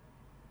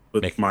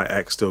 with my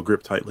axe still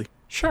gripped tightly.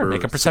 Sure,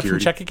 make a perception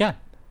check again.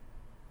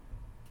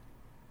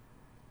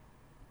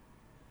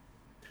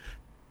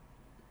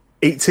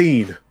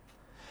 18.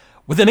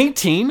 With an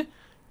 18,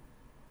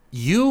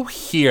 you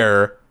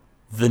hear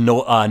the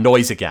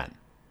noise again.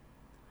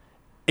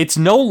 It's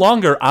no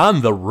longer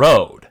on the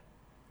road.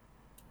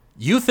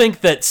 You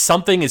think that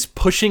something is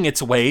pushing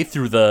its way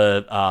through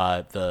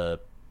the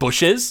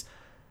bushes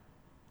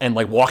and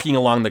like walking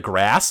along the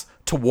grass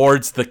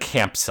towards the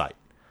campsite.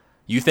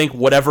 You think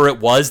whatever it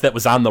was that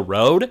was on the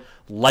road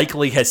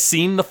likely has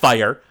seen the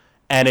fire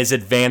and is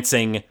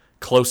advancing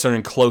closer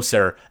and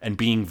closer and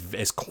being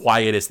as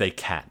quiet as they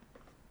can.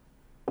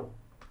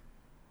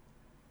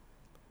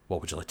 What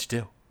would you like to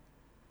do?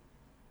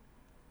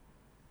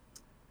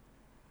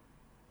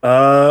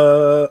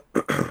 I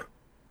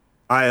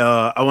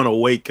want to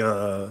wake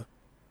I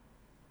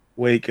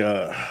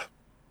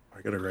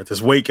gotta write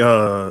this. Wake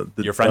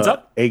your friends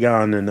up?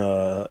 Aegon and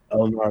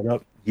Elnard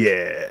up.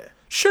 Yeah.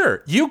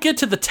 Sure. You get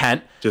to the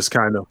tent. Just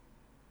kind of.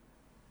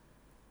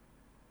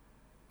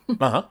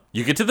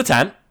 You get to the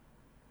tent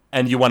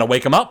and you want to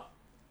wake them up?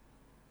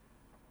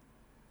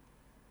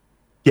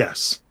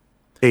 Yes.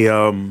 Hey,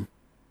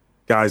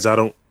 guys, I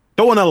don't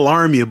want to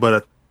alarm you, but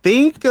I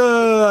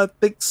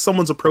think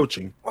someone's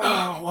approaching.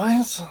 Oh,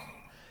 what?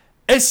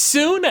 As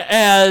soon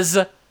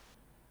as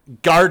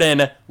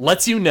Garden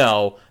lets you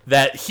know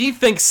that he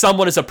thinks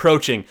someone is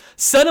approaching,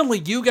 suddenly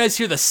you guys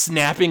hear the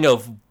snapping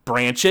of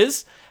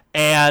branches,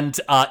 and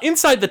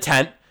inside the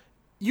tent,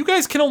 you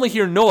guys can only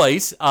hear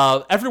noise.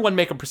 Everyone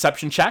make a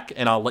perception check,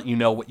 and I'll let you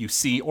know what you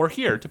see or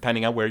hear,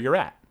 depending on where you're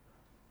at.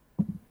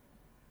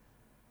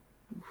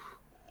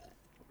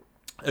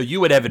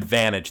 You would have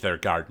advantage there,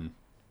 Garden.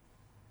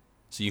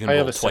 So you can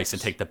roll twice 6.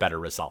 and take the better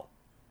result.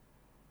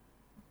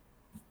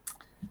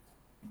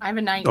 I have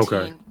a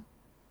 19.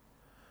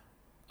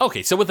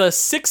 Okay, so with a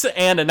 6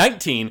 and a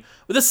 19,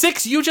 with a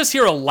 6, you just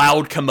hear a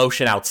loud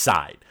commotion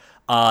outside.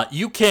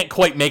 You can't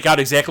quite make out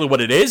exactly what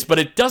it is, but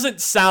it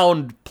doesn't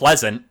sound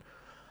pleasant.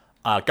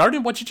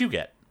 Garden, what did you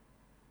get?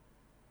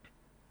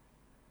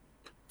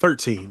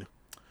 13.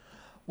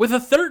 With a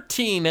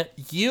 13,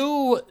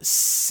 you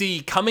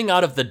see coming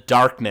out of the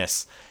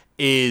darkness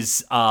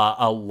is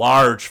a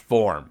large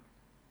form.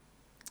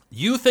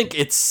 You think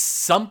it's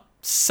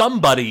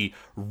somebody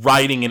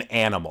riding an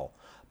animal.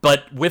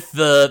 But with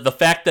the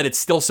fact that it's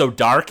still so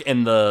dark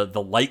and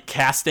the light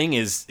casting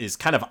is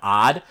kind of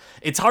odd,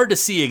 it's hard to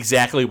see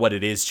exactly what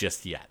it is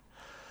just yet.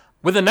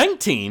 With a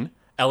 19,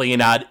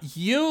 Elianad,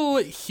 you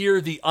hear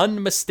the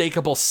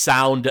unmistakable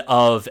sound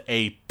of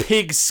a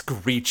pig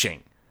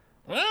screeching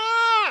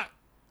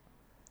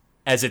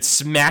as it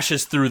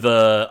smashes through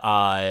the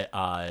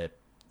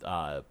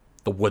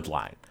wood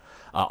line.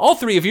 All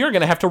three of you are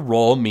going to have to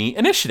roll me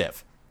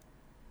initiative.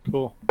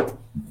 Cool.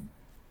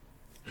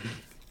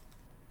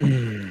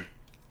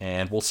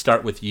 And we'll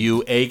start with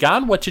you,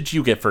 Aegon. What did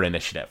you get for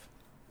initiative?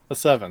 A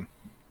 7.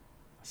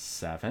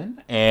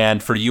 7.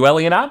 And for you,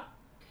 Elianad?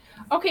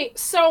 Okay,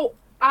 so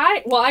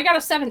I got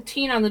a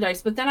 17 on the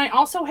dice, but then I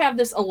also have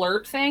this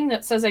alert thing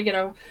that says I get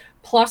a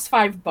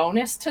 +5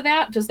 bonus to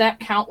that. Does that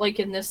count like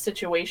in this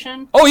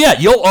situation? Oh, yeah.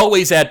 You'll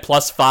always add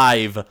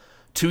 +5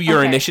 to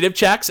your initiative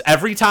checks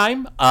every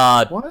time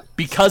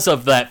because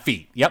of that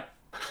feat. Yep.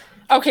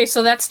 Okay,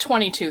 so that's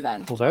 22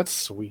 then. Well, that's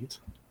sweet.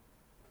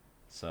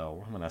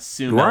 So I'm going to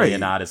assume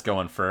Elianad is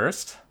going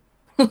first.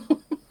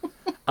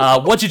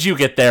 What did you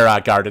get there,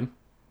 Garden?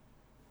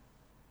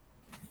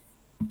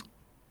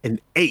 An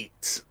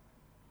 8.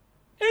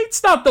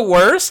 8's not the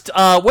worst.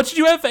 What did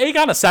you have,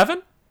 Aegon? A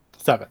 7?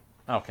 7.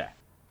 Okay.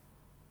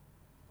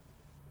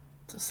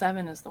 So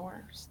 7 is the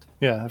worst.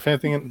 Yeah, if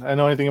anything, I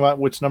know anything about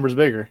which number's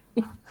bigger.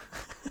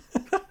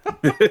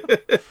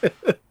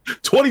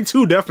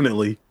 22,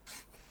 definitely.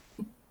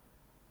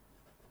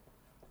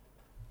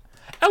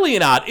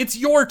 Elianad, it's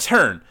your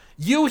turn.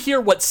 You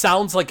hear what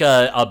sounds like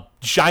a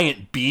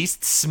giant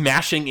beast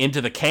smashing into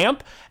the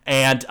camp,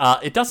 and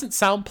it doesn't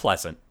sound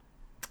pleasant.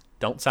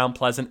 Don't sound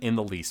pleasant in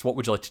the least. What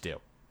would you like to do?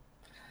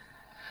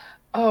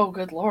 Oh,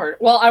 good lord.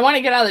 Well, I want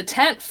to get out of the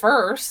tent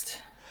first.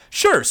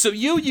 Sure. So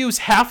you use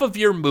half of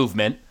your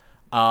movement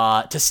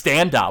to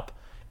stand up,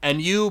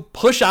 and you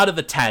push out of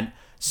the tent.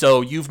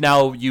 So you've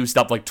now used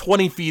up like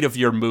 20 feet of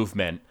your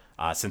movement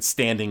since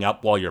standing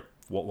up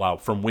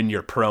from when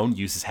you're prone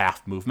uses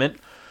half movement.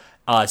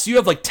 So you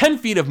have like 10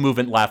 feet of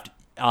movement left,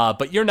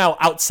 but you're now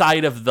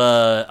outside of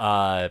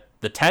the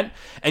tent,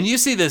 and you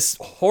see this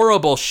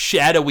horrible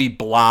shadowy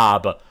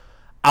blob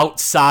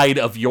outside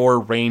of your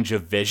range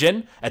of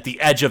vision at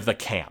the edge of the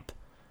camp.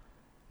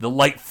 The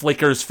light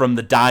flickers from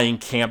the dying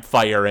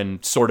campfire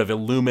and sort of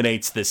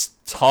illuminates this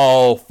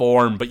tall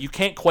form, but you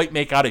can't quite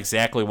make out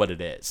exactly what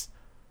it is.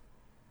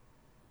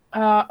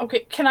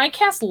 Okay, can I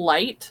cast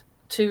light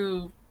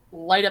to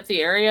light up the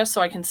area so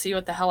I can see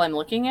what the hell I'm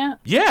looking at?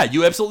 Yeah,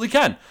 you absolutely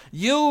can.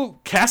 You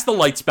cast the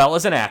light spell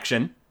as an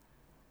action,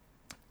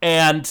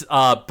 and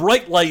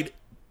bright light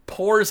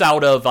pours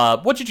out of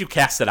what did you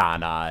cast it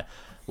on?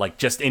 Like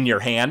just in your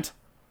hand?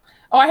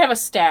 Oh, I have a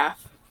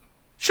staff.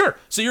 Sure.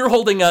 So you're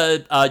holding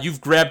you've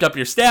grabbed up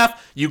your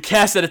staff. You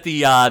cast it at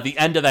the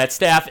end of that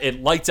staff.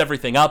 It lights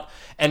everything up,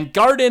 and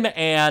Garden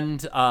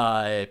and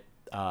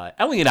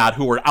Elionod,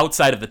 who are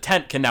outside of the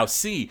tent, can now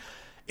see.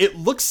 It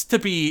looks to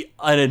be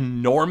an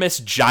enormous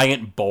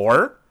giant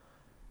boar,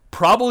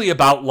 probably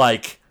about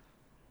like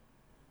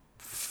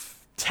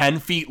 10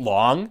 feet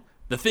long.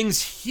 The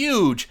thing's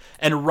huge,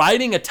 and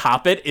riding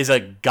atop it is a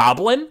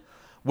goblin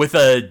with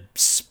a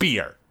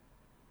spear.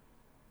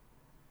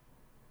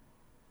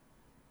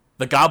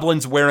 The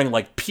goblin's wearing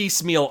like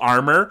piecemeal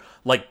armor,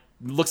 like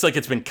looks like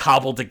it's been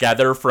cobbled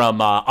together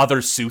from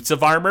other suits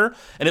of armor,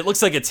 and it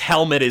looks like its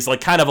helmet is like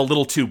kind of a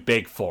little too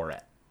big for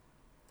it.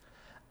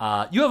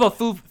 You have a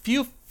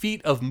few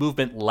feet of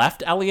movement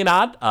left,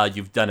 Elionod.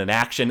 You've done an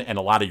action and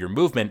a lot of your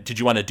movement. Did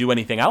you want to do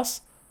anything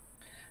else?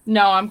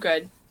 No, I'm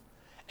good.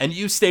 And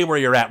you stay where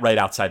you're at right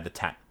outside the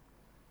tent.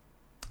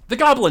 The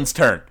goblin's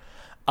turn.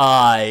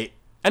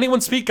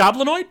 Anyone speak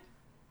goblinoid?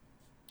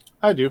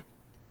 I do.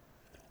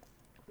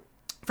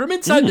 From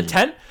inside the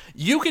tent,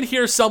 you can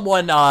hear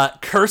someone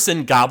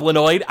cursing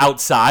goblinoid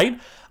outside,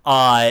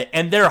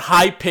 and their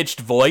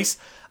high-pitched voice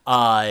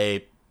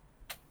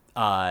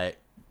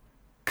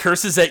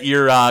curses at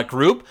your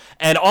group,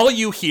 and all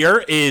you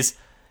hear is,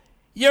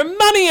 "Your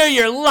money or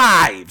your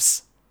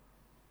lives!"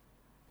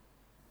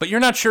 But you're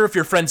not sure if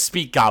your friends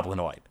speak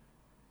goblinoid.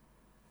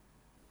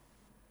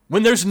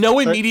 When there's no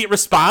immediate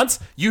response,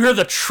 you hear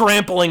the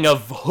trampling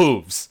of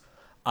hooves.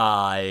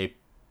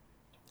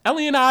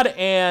 Elionod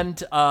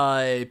and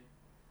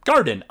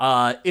Garden,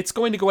 it's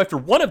going to go after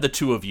one of the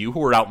two of you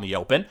who are out in the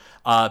open.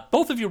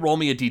 Both of you roll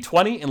me a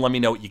d20 and let me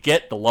know what you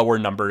get. The lower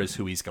number is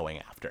who he's going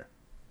after.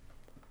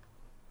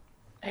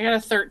 I got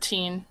a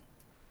 13.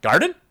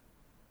 Garden?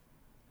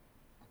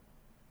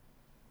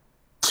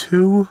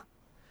 2.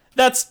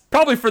 That's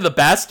probably for the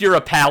best. You're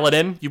a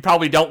paladin. You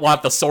probably don't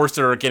want the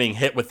sorcerer getting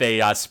hit with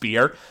a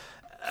spear,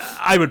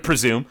 I would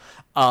presume.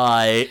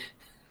 The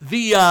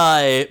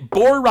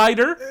boar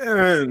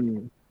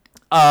rider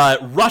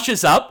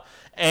rushes up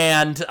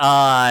and gets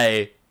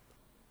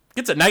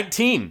a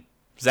 19.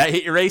 Does that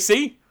hit your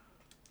AC?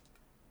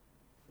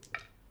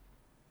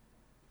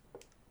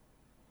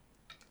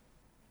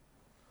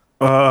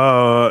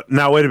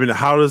 Now wait a minute.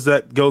 How does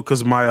that go?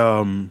 Because my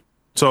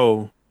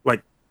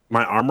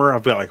my armor,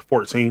 I've got like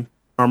 14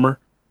 armor.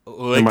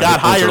 It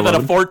got higher than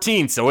a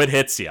 14, so it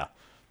hits you.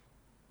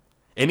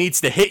 It needs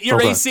to hit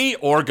your AC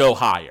or go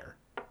higher.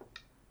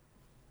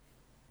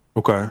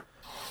 Okay.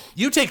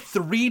 You take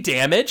 3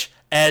 damage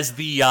as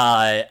the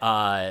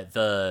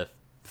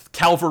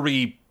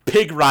cavalry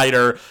pig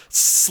rider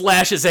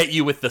slashes at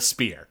you with the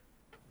spear.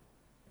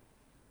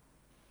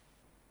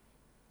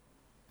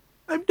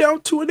 I'm down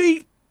to an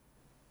 8.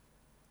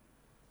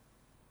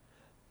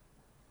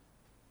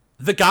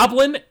 The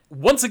goblin,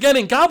 once again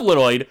in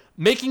goblinoid,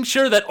 making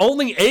sure that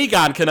only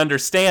Aegon can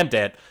understand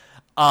it,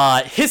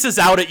 hisses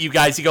out at you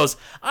guys. He goes,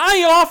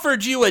 "I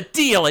offered you a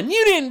deal and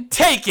you didn't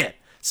take it.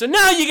 So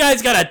now you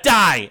guys gotta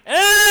die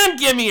and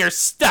give me your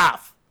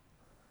stuff."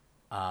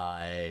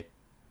 Garden,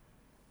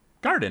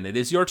 it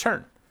is your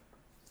turn.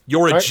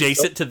 You're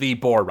adjacent to the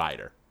boar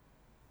rider.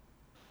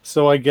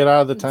 So I get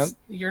out of the tent?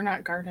 You're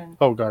not Garden.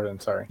 Oh, Garden,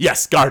 sorry.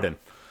 Yes, Garden.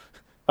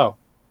 Oh.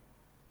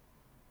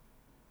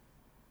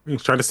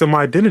 He's trying to steal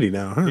my identity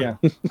now, huh? Yeah,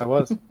 I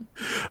was.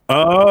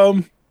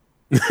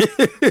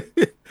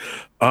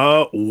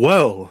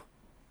 Well,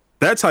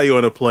 that's how you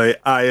want to play.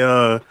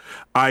 I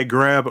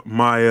grab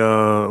my wait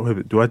a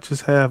minute, do I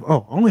just have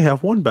I only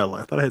have one battle.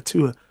 I thought I had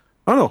 2.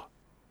 Oh no.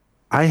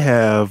 I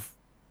have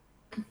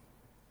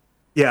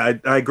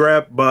I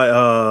grab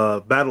my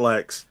battle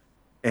axe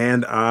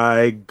and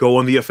I go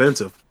on the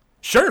offensive.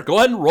 Sure, go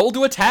ahead and roll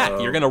to attack.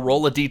 You're going to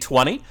roll a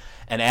d20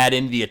 and add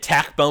in the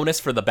attack bonus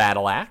for the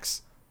battle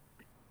axe,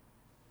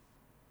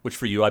 which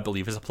for you I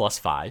believe is a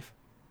 +5.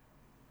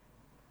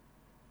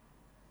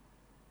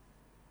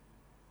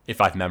 If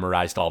I've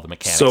memorized all the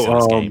mechanics in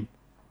this game,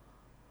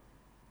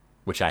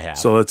 which I have.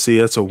 So let's see,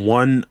 that's a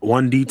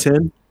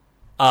 1d10.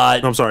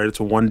 I'm sorry, it's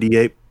a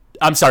 1d8.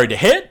 I'm sorry, to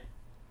hit?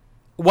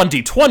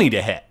 1d20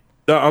 to hit.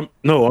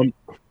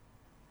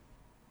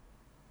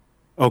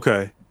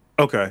 Okay.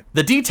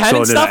 The d10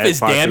 and stuff is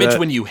damage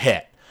when you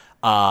hit.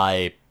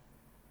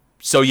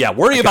 So yeah,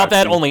 worry about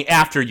that only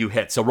after you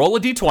hit. So roll a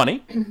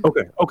d20.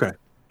 Okay.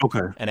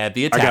 And add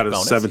the attack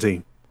bonus. I got a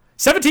 17.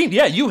 17,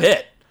 yeah, you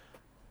hit.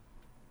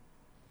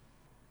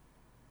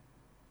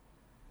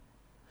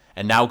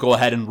 And now go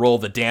ahead and roll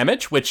the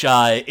damage, which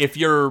are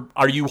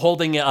you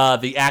holding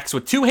the axe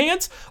with 2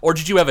 hands, or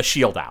did you have a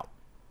shield out?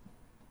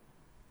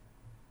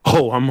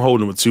 Oh, I'm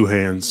holding with 2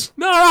 hands.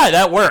 All right,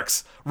 that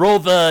works. Roll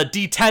the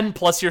d10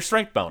 plus your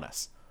strength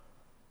bonus.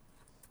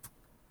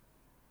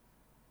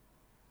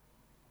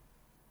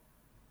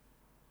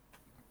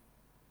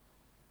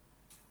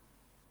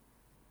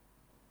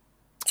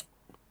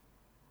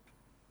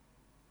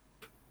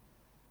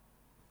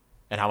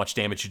 And how much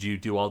damage did you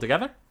do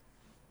altogether?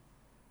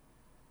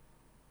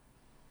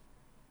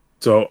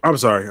 So I'm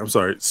sorry.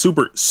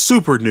 Super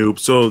noob.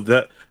 So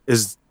that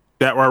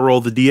where I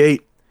roll the D8.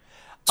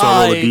 So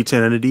I roll a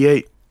D10 and a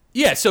D8.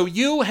 Yeah. So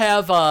you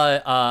have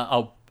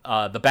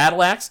the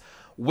battle axe,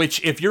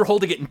 which if you're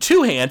holding it in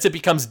two hands, it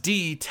becomes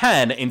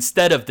D10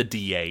 instead of the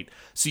D8.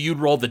 So you'd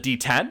roll the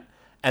D10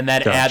 and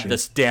then add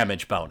this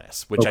damage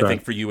bonus, which I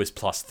think for you is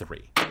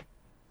 +3.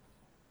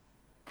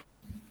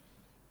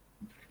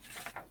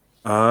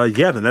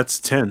 Yeah, then that's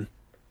 10.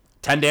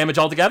 10 damage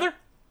altogether?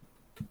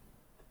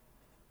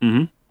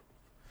 Mm-hmm.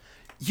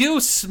 You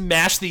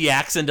smash the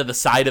axe into the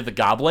side of the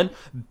goblin.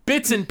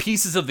 Bits and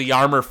pieces of the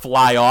armor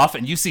fly off,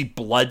 and you see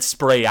blood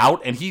spray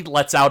out, and he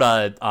lets out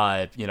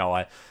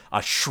a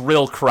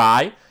shrill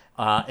cry,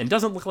 and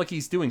doesn't look like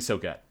he's doing so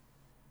good.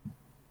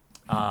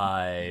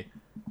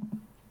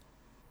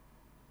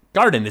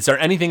 Garden, is there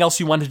anything else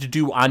you wanted to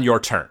do on your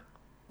turn?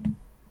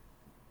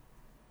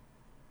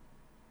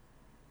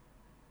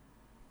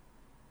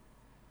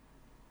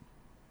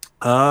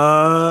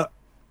 No,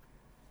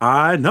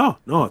 I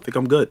think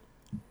I'm good.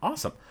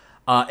 Awesome.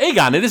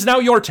 Aegon, it is now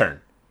your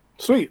turn.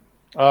 Sweet.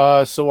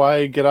 So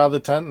I get out of the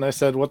tent and I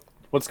said,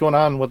 "What's going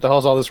on? What the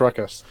hell's all this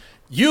ruckus?"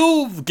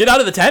 You get out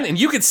of the tent and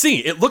you can see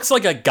it looks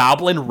like a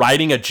goblin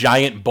riding a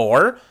giant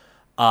boar.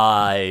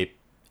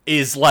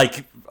 Is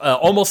like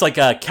almost like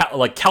a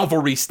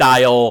cavalry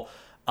style,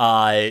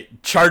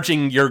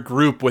 charging your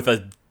group with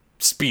a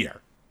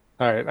spear.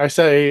 All right. I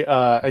say,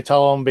 I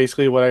tell him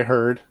basically what I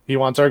heard. He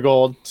wants our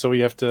gold, so we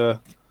have to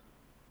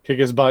kick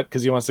his butt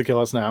because he wants to kill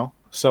us now.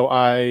 So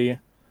I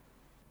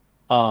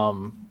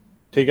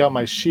take out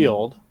my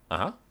shield.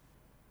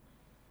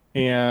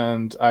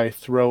 And I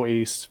throw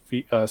a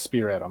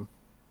spear at him.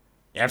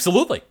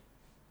 Absolutely.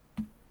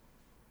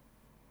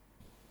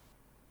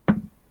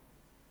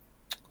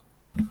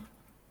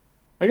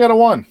 I got a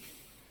 1.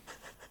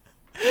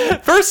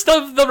 First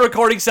of the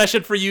recording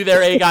session for you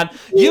there, Aegon.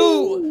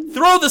 You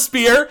throw the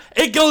spear,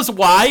 it goes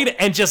wide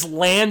and just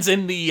lands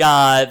in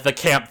the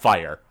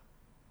campfire.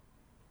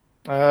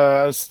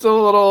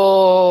 Still a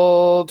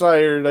little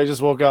tired. I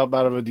just woke up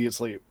out of a deep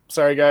sleep.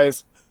 Sorry,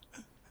 guys.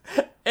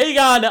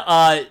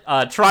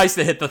 Aegon tries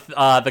to hit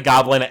the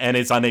goblin and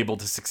is unable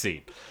to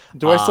succeed.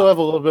 Do I still have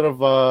a little bit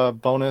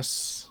of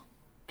bonus?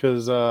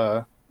 Because,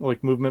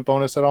 like, movement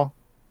bonus at all?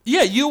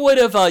 Yeah, you would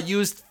have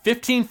used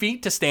 15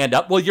 feet to stand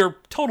up. Well, your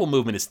total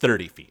movement is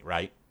 30 feet,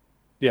 right?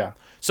 Yeah.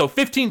 So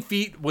 15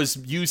 feet was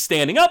you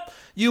standing up.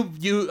 You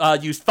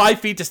used 5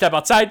 feet to step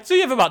outside, so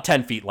you have about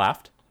 10 feet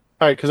left.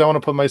 All right, because I want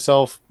to put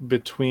myself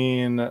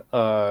between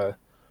Garden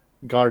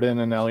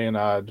and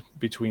Elianad,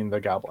 between the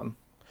goblin.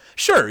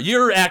 Sure,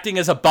 you're acting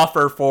as a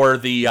buffer for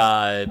the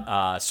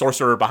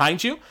sorcerer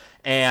behind you,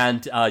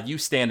 and you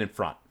stand in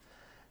front.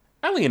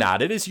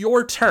 Elianad, it is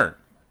your turn.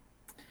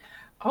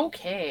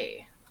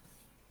 Okay.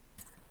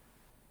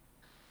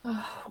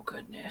 Oh,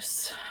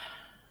 goodness.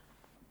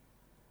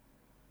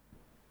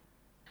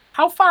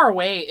 How far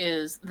away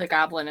is the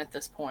goblin at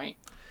this point?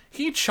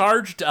 He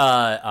charged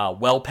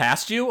well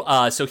past you,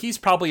 so he's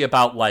probably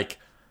about,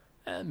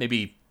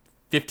 maybe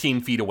 15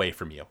 feet away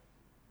from you.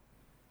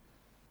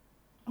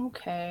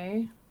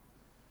 Okay.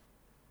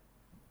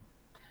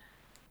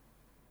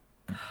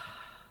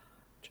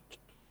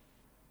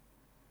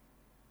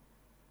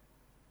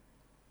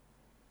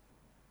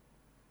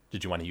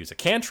 Did you want to use a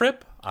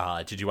cantrip?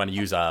 Did you want to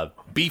use a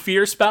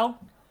beefier spell?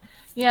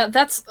 Yeah,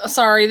 that's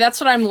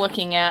what I'm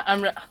looking at.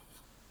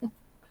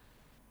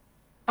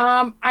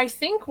 I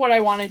think what I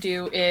want to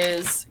do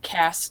is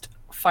cast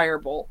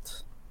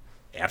Firebolt.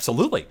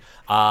 Absolutely.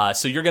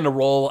 So you're going to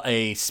roll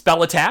a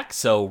spell attack,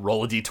 so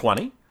roll a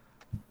d20.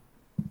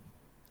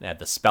 Add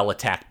the spell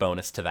attack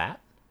bonus to that.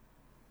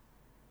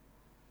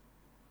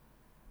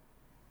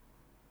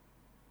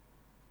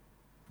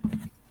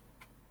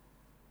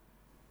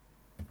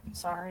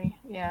 Sorry.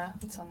 Yeah,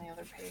 it's on the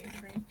other page,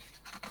 right?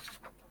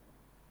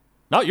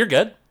 No, you're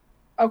good.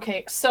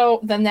 Okay, so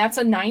then that's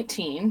a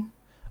 19.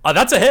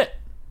 That's a hit.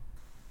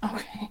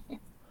 Okay.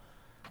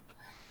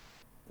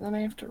 Then I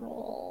have to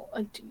roll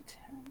a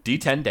d10.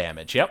 D10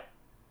 damage, yep.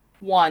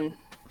 1,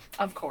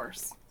 of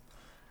course.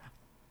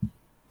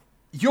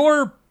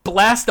 Your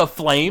blast of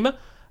flame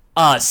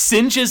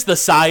singes the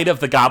side of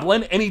the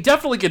goblin, and he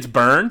definitely gets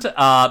burned,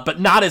 but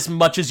not as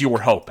much as you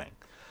were hoping.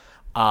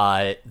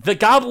 The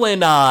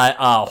goblin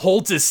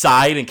holds his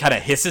side and kind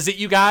of hisses at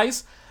you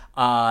guys.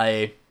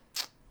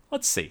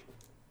 Let's see.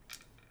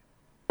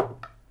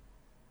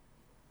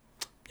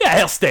 Yeah,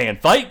 he'll stay and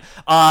fight.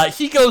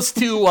 He goes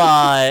to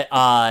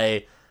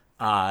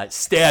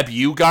stab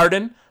you,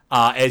 Garden,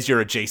 as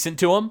you're adjacent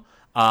to him.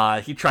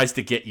 He tries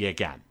to get you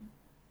again.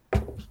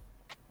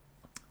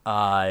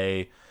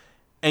 And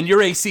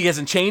your AC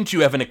hasn't changed.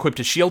 You haven't equipped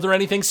a shield or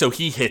anything, so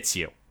he hits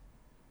you.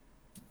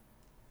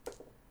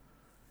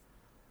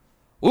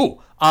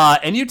 Ooh,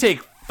 and you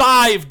take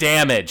 5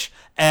 damage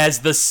as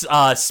the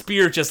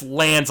spear just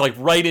lands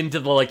right into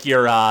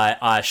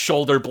your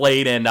shoulder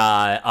blade and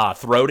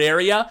throat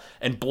area,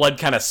 and blood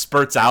kind of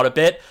spurts out a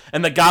bit,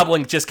 and the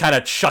goblin just kind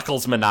of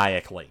chuckles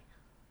maniacally.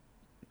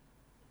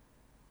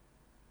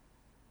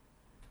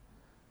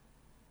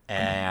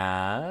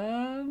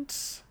 And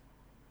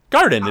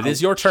Garden, it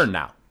is your turn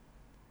now.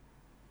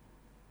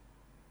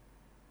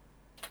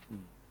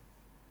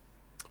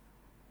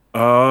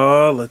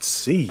 Let's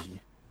see.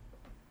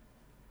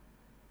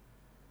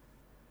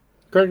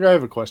 Greg, I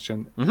have a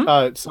question.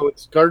 Mhm. So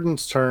it's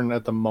Garden's turn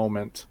at the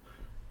moment,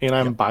 and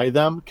I'm by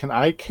them. Can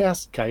I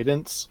cast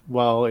guidance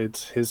while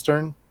it's his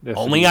turn? Yes,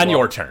 Only it is on well.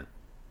 your turn.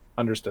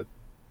 Understood.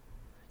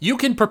 You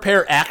can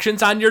prepare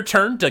actions on your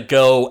turn to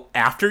go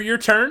after your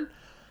turn.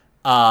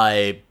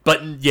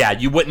 But yeah,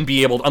 you wouldn't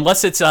be able,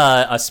 unless it's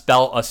a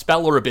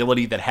spell or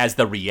ability that has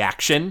the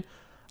reaction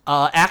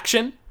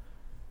action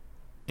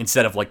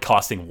instead of like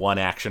costing one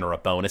action or a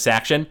bonus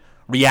action.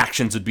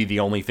 Reactions would be the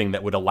only thing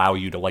that would allow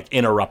you to like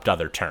interrupt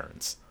other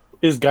turns.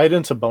 Is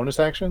guidance a bonus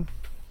action?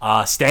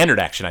 Standard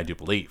action, I do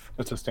believe.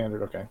 It's a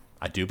standard. Okay.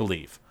 I do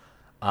believe.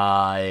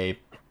 So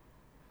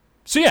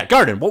yeah,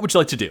 Garden, what would you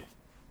like to do?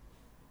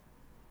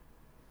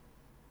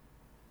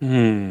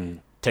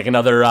 Take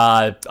another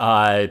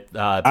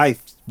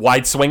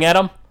wide swing at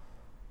him?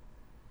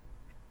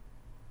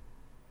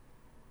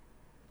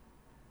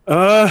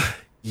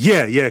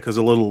 Yeah, because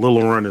a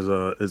little run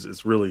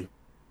is really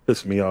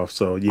pissing me off.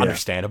 So yeah,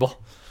 Understandable.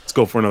 let's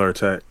go for another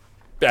attack.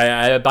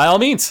 By all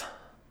means.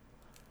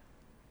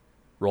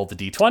 Roll the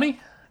d20.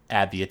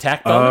 Add the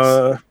attack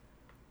bonus.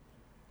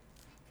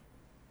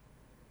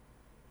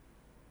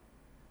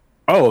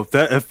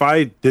 If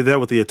I did that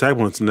with the attack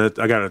bonus, then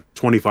I got a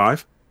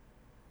 25.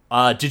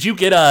 Did you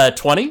get a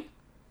 20?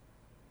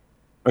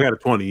 I got a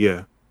 20.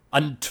 Yeah.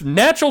 A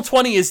natural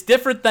 20 is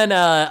different than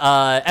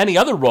any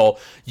other roll.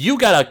 You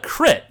got a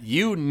crit.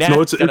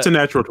 No, it's a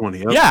natural 20.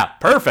 Yep. Yeah,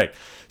 perfect.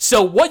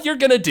 So what you're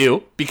gonna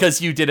do,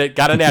 because you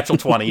got a natural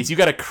 20, is you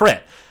got a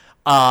crit.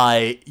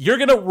 You're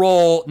gonna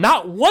roll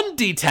not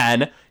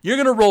 1d10, you're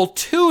gonna roll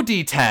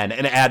 2d10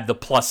 and add the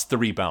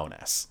 +3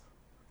 bonus.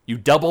 You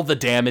double the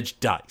damage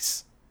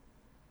dice.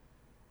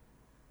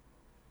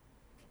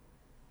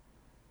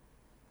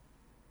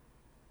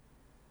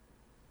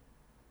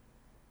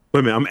 Wait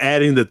a minute, I'm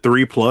adding the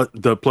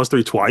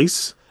 +3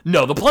 twice.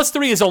 No, the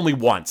 +3 is only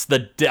once. The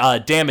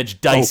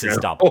damage dice is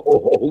double.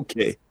 Oh,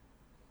 okay.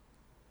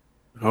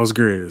 I was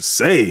going to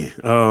say,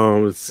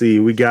 let's see,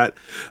 we got,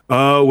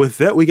 with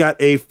that, we got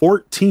a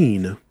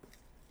 14.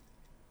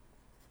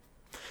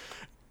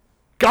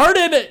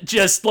 Garden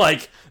just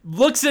like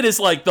looks at his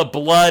like the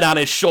blood on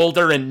his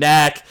shoulder and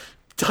neck,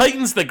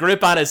 tightens the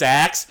grip on his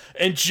axe,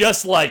 and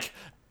just like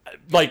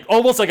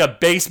almost like a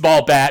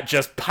baseball bat,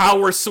 just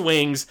power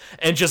swings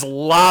and just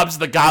lobs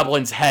the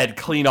goblin's head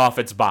clean off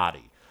its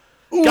body.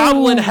 Ooh.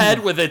 Goblin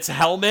head with its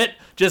helmet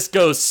just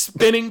goes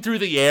spinning through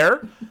the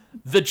air.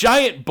 The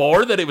giant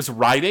boar that it was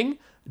riding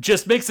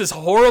just makes this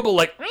horrible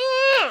like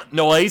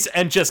noise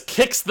and just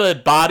kicks the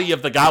body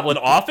of the goblin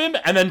off him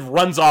and then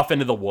runs off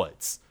into the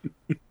woods.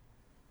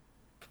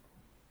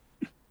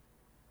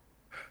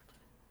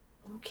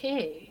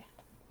 Okay.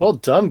 Well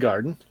done,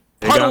 Garden.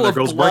 Puddle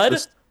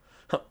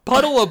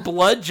of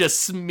blood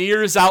just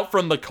smears out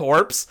from the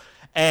corpse,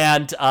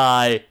 and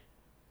the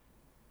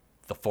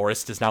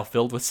forest is now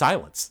filled with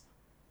silence.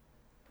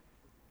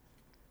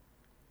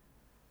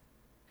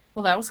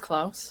 Well, that was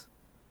close.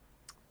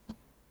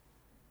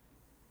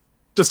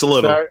 Just a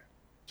little.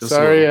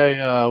 Sorry,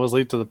 I was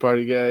late to the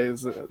party,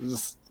 guys.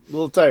 Just a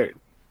little tired.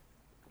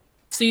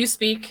 So you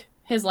speak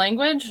his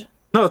language?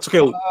 No, it's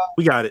okay.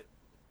 We got it.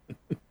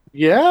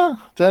 Yeah?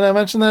 Did I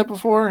mention that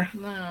before?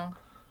 No.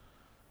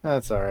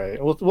 That's all right.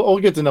 We'll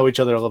get to know each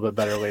other a little bit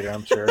better later,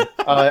 I'm sure.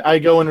 I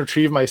go and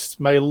retrieve my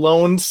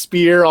lone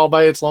spear all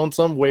by its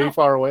lonesome, way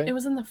far away. It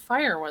was in the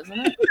fire,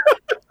 wasn't it?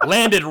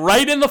 Landed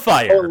right in the Oh,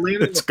 fire. it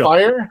landed in the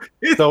fire?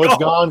 So it's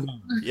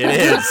gone. It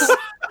is.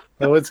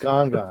 So it's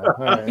gone. All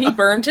right. He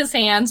burned his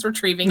hands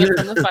retrieving it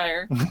from the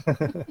fire.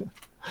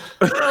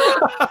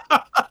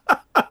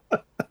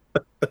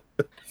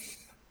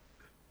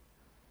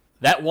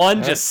 That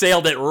one just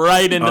sailed it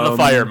right into the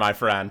fire, my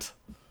friend.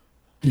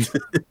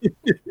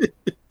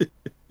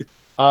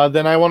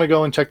 Then I want to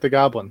go and check the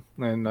goblin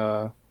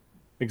and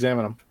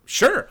examine him.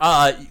 Sure.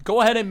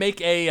 Go ahead and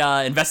make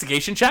a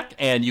investigation check,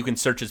 and you can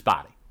search his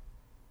body.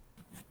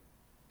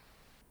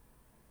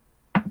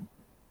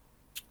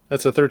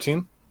 That's a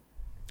 13.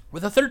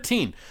 With a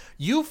 13,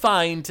 you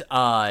find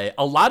a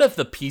lot of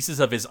the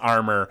pieces of his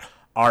armor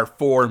are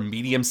for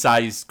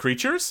medium-sized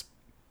creatures.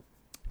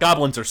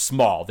 Goblins are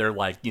small. They're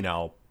like,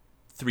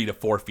 3 to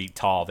 4 feet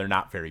tall. They're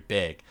not very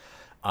big.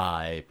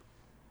 So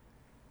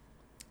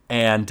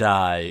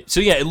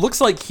yeah, it looks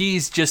like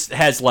he's just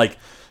has like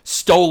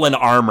stolen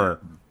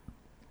armor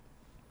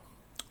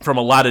from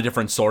a lot of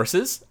different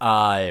sources.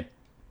 Let's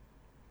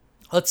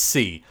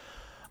see.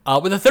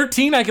 With a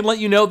 13, I can let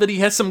you know that he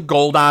has some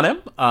gold on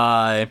him.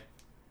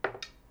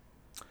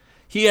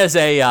 He has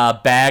a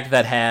bag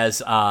that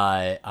has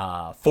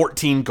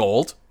 14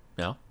 gold.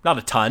 Not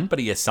a ton, but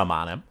he has some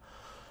on him.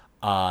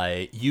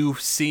 You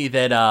see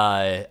that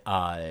a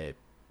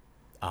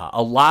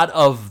lot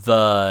of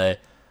the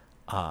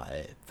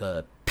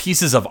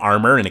pieces of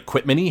armor and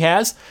equipment he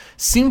has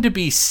seem to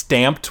be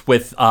stamped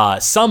with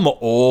some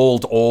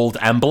old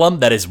emblem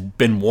that has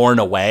been worn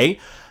away.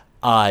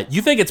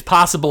 You think it's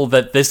possible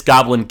that this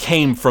goblin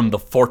came from the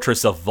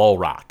fortress of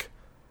Volrock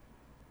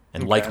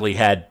and likely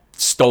had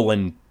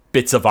stolen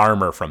bits of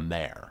armor from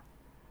there.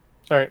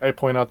 All right, I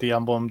point out the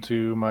emblem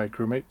to my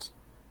crewmates.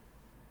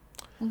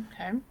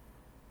 Okay.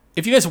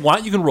 If you guys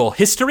want, you can roll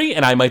history,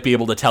 and I might be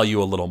able to tell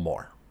you a little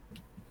more.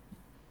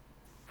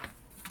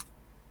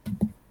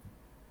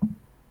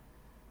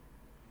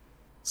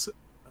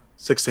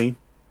 16.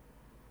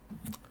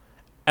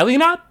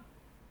 Elionot?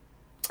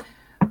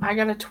 I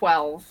got a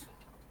 12.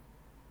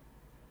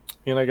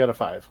 And I got a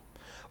 5.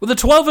 With a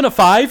 12 and a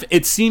 5,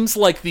 it seems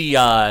like the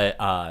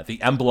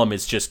emblem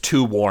is just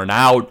too worn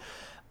out.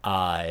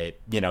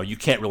 You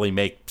can't really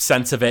make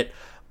sense of it.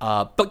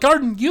 But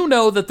Garden, you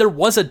know that there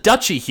was a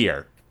duchy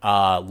here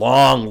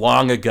long,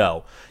 long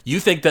ago. You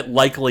think that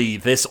likely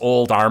this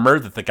old armor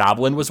that the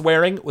goblin was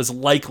wearing was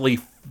likely,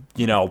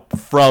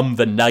 from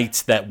the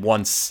knights that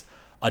once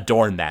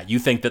adorned that. You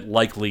think that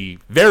likely,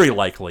 very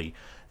likely,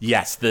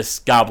 yes, this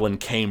goblin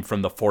came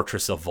from the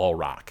fortress of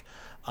Volrock.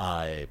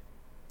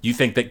 You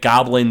think that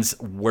goblins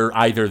were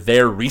either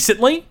there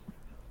recently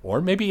or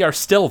maybe are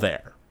still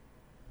there.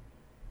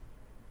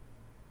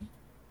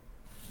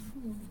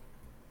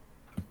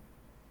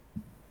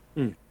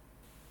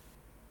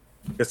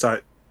 Guess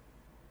I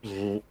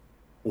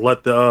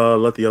let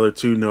the other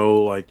two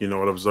know,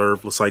 what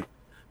observed. Looks like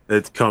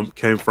it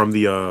came from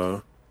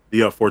the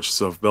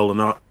fortress of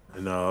Bellinot,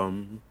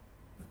 and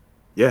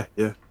yeah,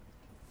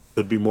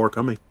 could be more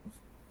coming,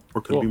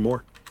 or could be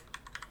more.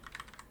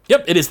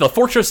 Yep, it is the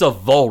fortress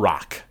of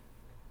Volrock.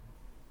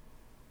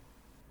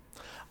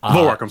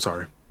 Volrock, I'm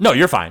sorry. No,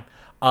 you're fine.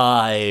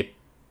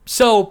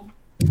 So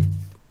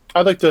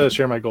I'd like to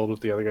share my gold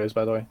with the other guys,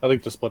 by the way. I'd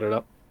like to split it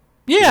up.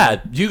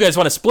 yeah, do you guys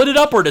want to split it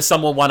up, or does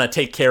someone want to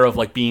take care of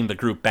being the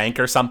group bank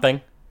or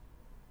something?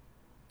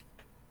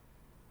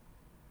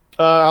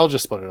 I'll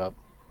just split it up.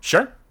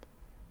 Sure.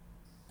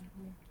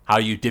 How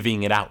are you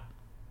divvying it out?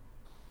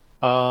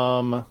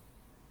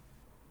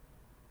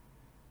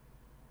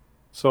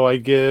 So I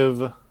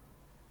give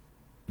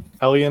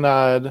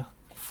Elionad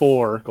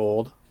 4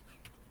 gold.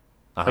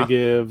 Uh-huh. I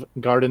give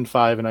Garden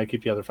 5, and I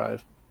keep the other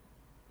 5.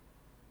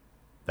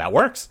 That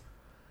works.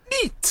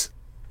 Neat.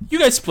 You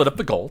guys split up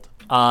the gold.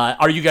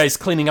 Are you guys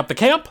cleaning up the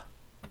camp?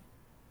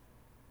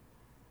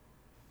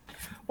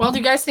 Well, do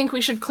you guys think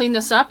we should clean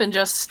this up and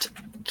just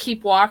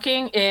keep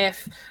walking?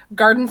 If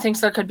Garden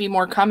thinks there could be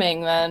more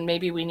coming, then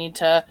maybe we need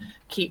to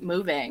keep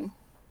moving.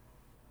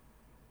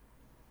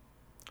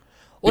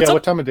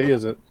 What time of day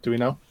is it? Do we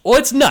know? Well,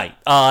 it's night.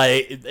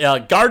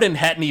 Garden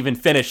hadn't even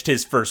finished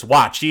his first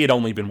watch. He had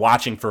only been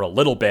watching for a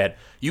little bit.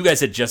 You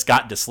guys had just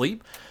gotten to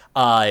sleep.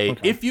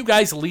 If you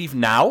guys leave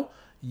now,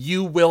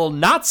 you will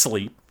not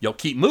sleep. You'll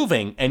keep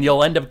moving, and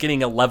you'll end up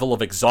getting a level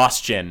of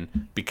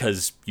exhaustion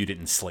because you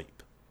didn't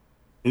sleep.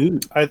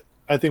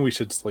 I think we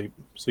should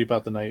sleep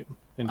out the night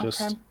and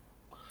just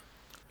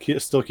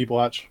still keep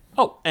watch.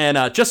 Oh,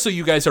 and just so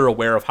you guys are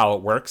aware of how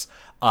it works,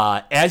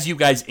 as you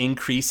guys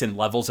increase in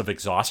levels of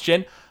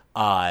exhaustion,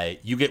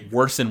 you get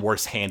worse and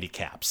worse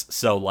handicaps.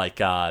 So,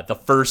 the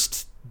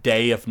first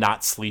day of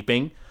not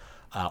sleeping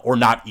or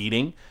not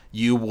eating,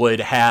 you would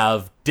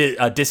have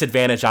a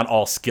disadvantage on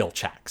all skill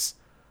checks.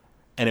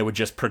 And it would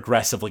just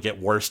progressively get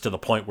worse to the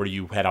point where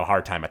you had a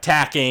hard time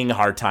attacking, a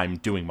hard time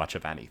doing much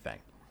of anything.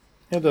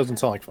 It doesn't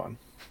sound like fun.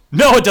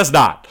 No, it does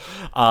not.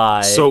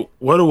 So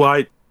what do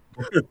I?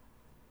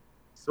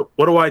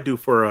 What do I do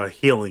for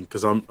healing?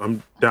 Because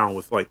I'm down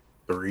with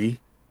 3.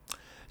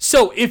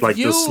 So if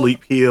you the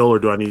sleep heal, or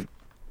do I need?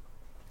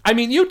 I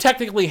mean, you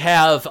technically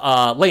have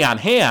lay on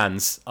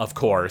hands, of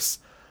course,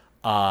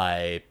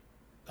 as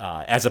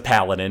a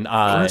paladin.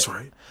 That's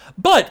right.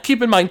 But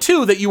keep in mind,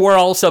 too, that you are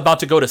also about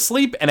to go to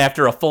sleep, and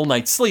after a full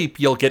night's sleep,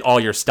 you'll get all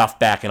your stuff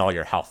back and all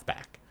your health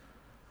back.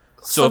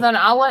 So then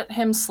I'll let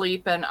him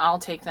sleep, and I'll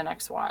take the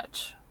next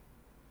watch.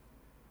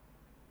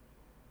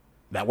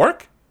 That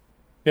work?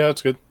 Yeah,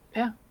 that's good.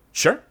 Yeah.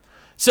 Sure.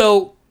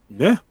 So,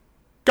 Yeah.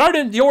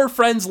 Garden, your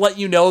friends let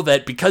you know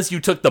that because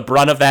you took the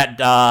brunt of that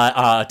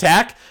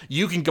attack,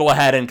 you can go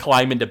ahead and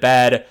climb into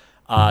bed.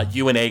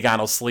 You and Aegon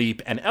will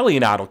sleep, and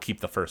Elionad will keep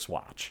the first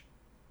watch.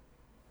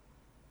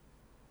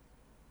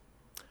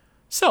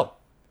 So,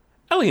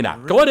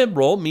 Elionad, go ahead and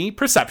roll me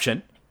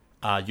perception.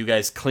 You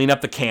guys clean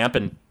up the camp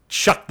and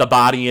chuck the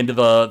body into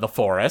the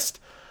forest.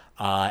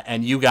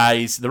 And you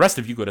guys, the rest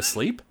of you, go to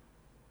sleep.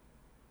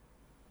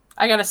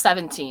 I got a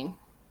 17.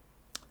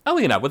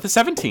 Elionad, with a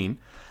 17,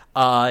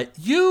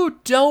 you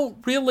don't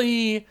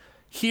really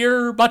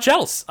hear much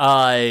else.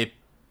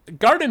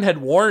 Garden had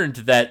warned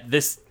that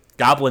this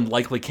goblin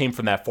likely came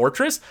from that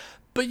fortress,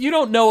 but you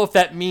don't know if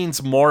that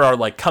means more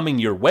are coming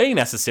your way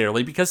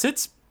necessarily because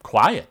it's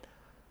quiet.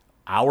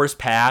 Hours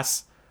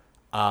pass.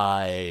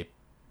 With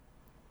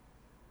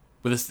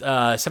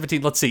a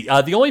 17, let's see.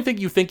 The only thing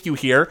you think you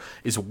hear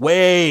is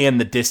way in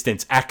the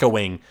distance,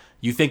 echoing.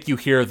 You think you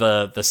hear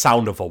the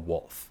sound of a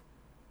wolf.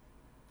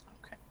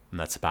 Okay. And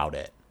that's about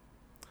it.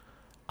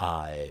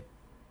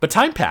 But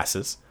time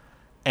passes,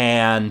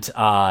 and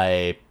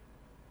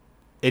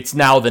it's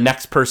now the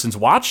next person's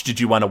watch.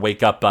 Did you want to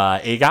wake up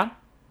Aegon?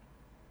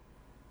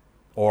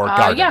 or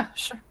Garden? Yeah,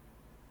 sure.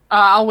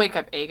 I'll wake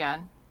up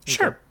Aegon.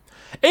 Sure.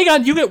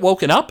 Aegon, you get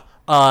woken up.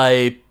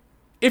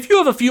 If you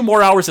have a few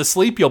more hours of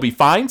sleep, you'll be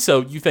fine.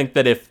 So you think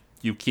that if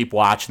you keep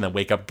watch and then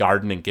wake up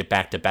Garden and get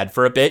back to bed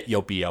for a bit,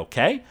 you'll be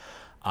okay.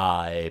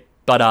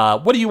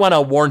 But what do you want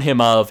to warn him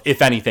of,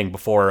 if anything,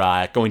 before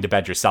going to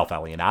bed yourself,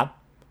 Elianad?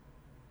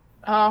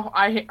 Oh,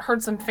 I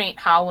heard some faint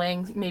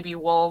howling, maybe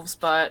wolves,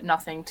 but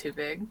nothing too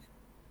big.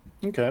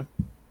 Okay.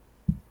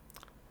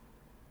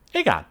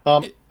 Aegon.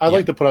 I'd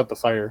like to put out the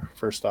fire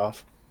first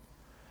off.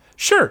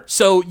 Sure.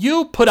 So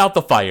you put out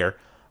the fire,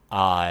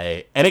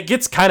 and it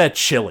gets kind of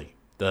chilly.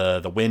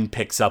 The wind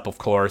picks up, of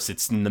course.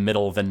 It's in the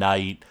middle of the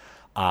night.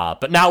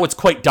 But now it's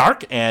quite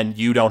dark, and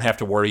you don't have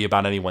to worry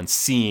about anyone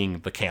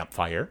seeing the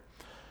campfire.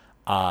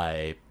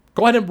 Go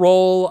ahead and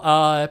roll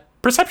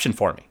perception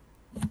for me.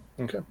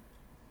 Okay.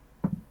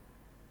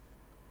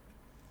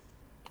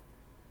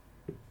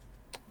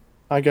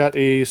 I got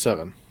a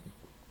 7.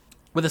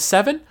 With a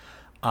 7,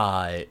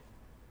 time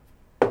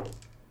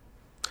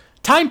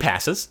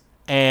passes,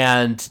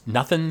 and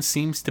nothing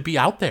seems to be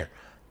out there.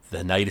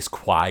 The night is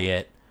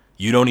quiet.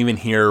 You don't even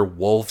hear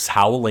wolves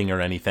howling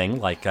or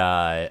anything like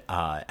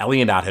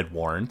Elianad had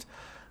warned.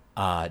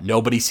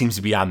 Nobody seems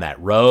to be on that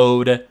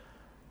road.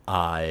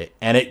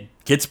 And it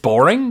gets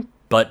boring,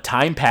 but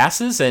time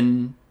passes,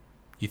 and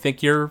you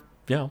think you're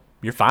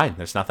fine.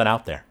 There's nothing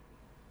out there.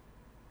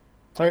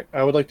 All right,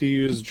 I would like to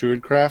use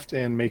Druidcraft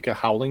and make a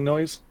howling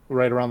noise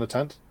right around the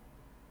tent.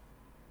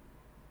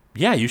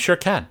 Yeah, you sure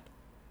can.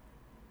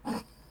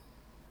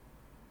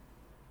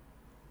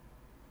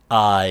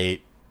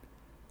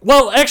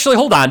 Well, actually,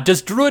 hold on.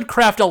 Does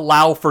Druidcraft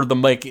allow for the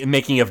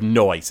making of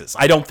noises?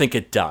 I don't think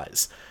it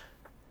does.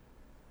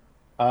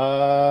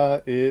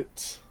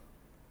 It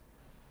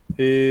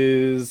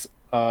is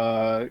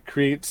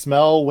create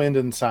smell, wind,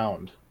 and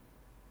sound.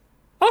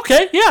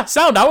 Okay, yeah,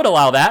 sound. I would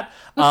allow that.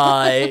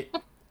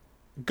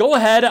 Go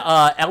ahead,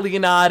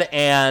 Elianad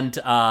and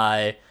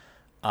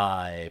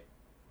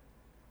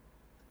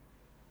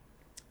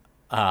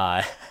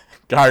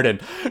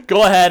Garden.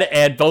 Go ahead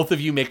and both of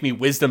you make me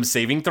wisdom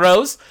saving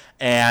throws,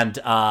 and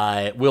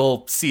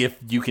we'll see if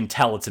you can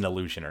tell it's an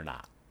illusion or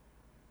not.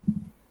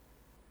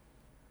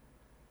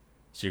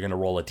 So you're going to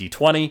roll a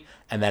d20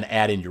 and then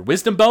add in your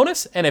wisdom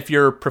bonus, and if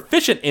you're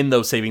proficient in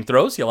those saving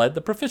throws, you'll add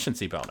the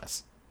proficiency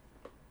bonus.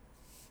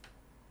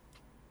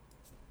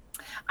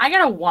 I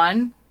got a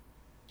 1.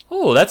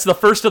 Oh, that's the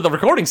first of the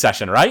recording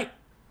session, right?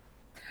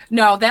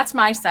 No, that's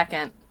my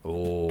second.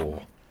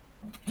 Oh.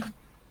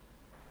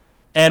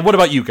 And what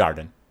about you,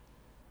 Garden?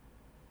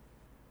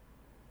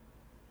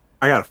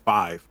 I got a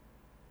 5.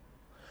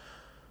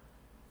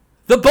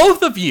 The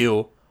both of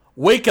you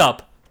wake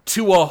up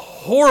to a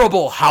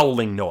horrible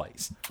howling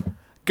noise.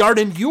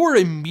 Garden, you are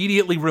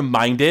immediately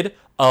reminded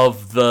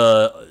of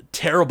the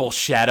terrible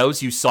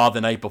shadows you saw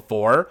the night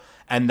before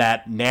and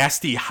that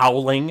nasty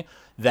howling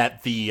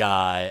that the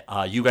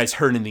you guys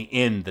heard in the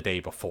inn the day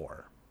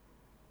before.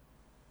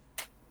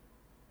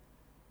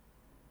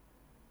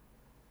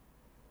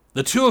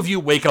 The two of you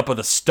wake up with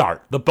a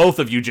start. The both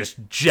of you just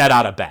jet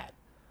out of bed.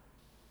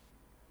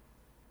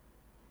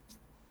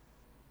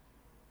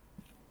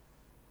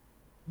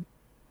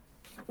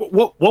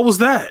 What was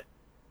that?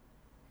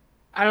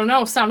 I don't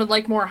know. Sounded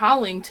like more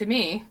howling to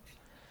me.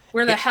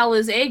 Where the hell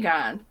is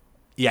Aegon?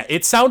 Yeah,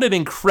 it sounded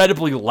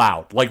incredibly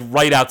loud, like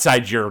right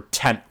outside your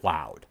tent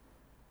loud.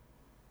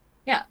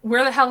 Yeah,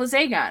 where the hell is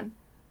Aegon?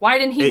 Why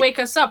didn't he wake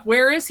us up?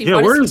 Where is he? Yeah,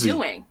 what where is is he he?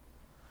 doing?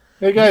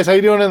 Hey guys, how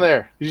you doing in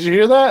there? Did you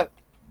hear that?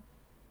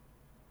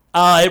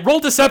 Roll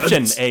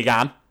deception,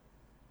 Aegon.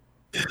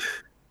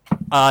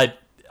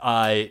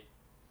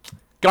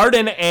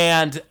 Garden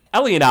and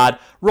Elianad,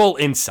 roll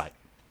insight.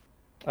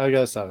 I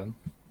got a 7.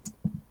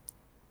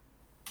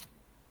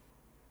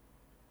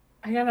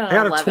 I got I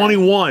got 11. a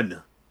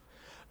 21.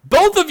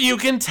 Both of you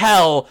can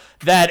tell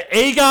that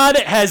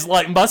Aegon has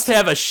must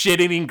have a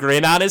shit-eating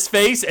grin on his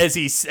face as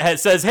he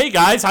says, "Hey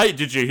guys,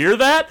 did you hear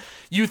that?"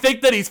 You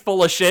think that he's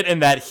full of shit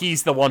and that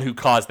he's the one who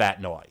caused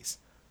that noise.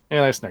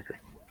 And I snicker.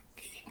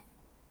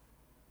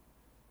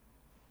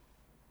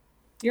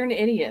 You're an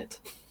idiot.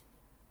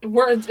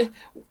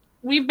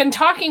 We've been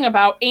talking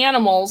about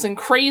animals and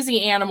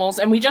crazy animals,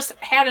 and we just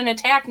had an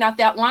attack not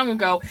that long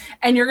ago,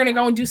 and you're going to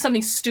go and do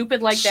something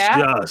stupid like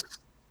that? Just.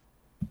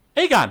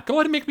 Aegon, go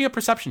ahead and make me a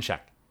perception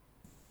check.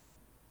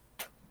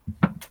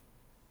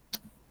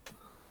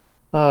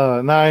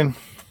 9.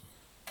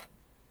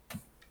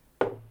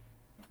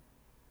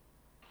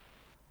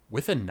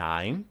 With a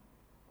 9,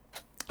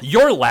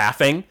 you're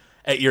laughing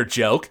at your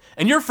joke,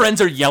 and your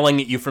friends are yelling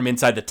at you from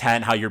inside the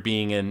tent how you're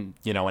being an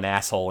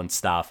asshole and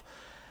stuff.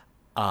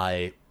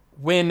 As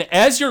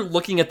you're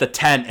looking at the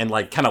tent and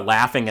kind of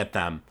laughing at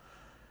them,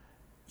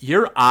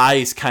 your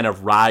eyes kind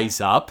of rise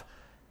up,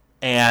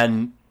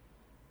 and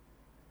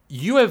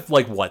you have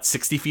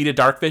 60 feet of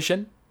dark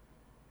vision?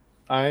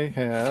 I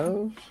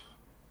have...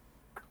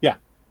 Yeah.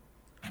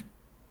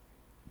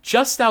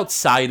 Just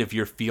outside of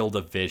your field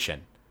of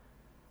vision,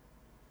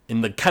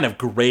 in the kind of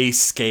gray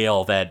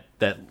scale that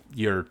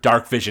your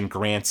dark vision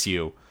grants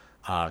you,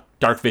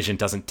 dark vision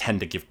doesn't tend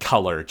to give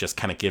color, it just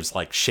kind of gives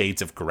like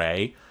shades of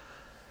gray.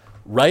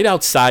 Right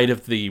outside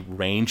of the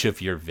range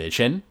of your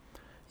vision,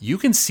 you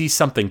can see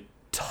something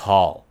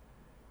tall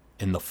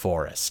in the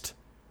forest.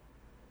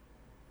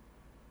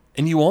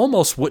 And you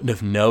almost wouldn't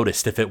have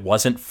noticed if it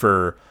wasn't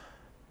for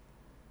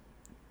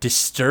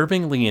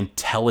disturbingly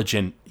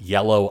intelligent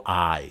yellow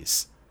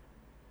eyes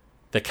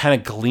that kind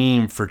of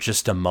gleam for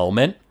just a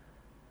moment,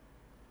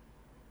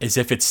 as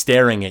if it's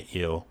staring at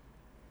you,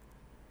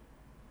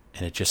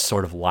 and it just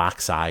sort of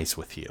locks eyes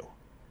with you.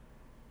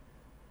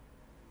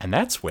 And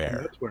that's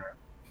where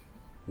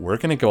we're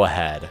going to go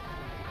ahead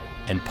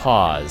and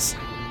pause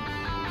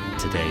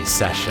today's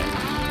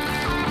session.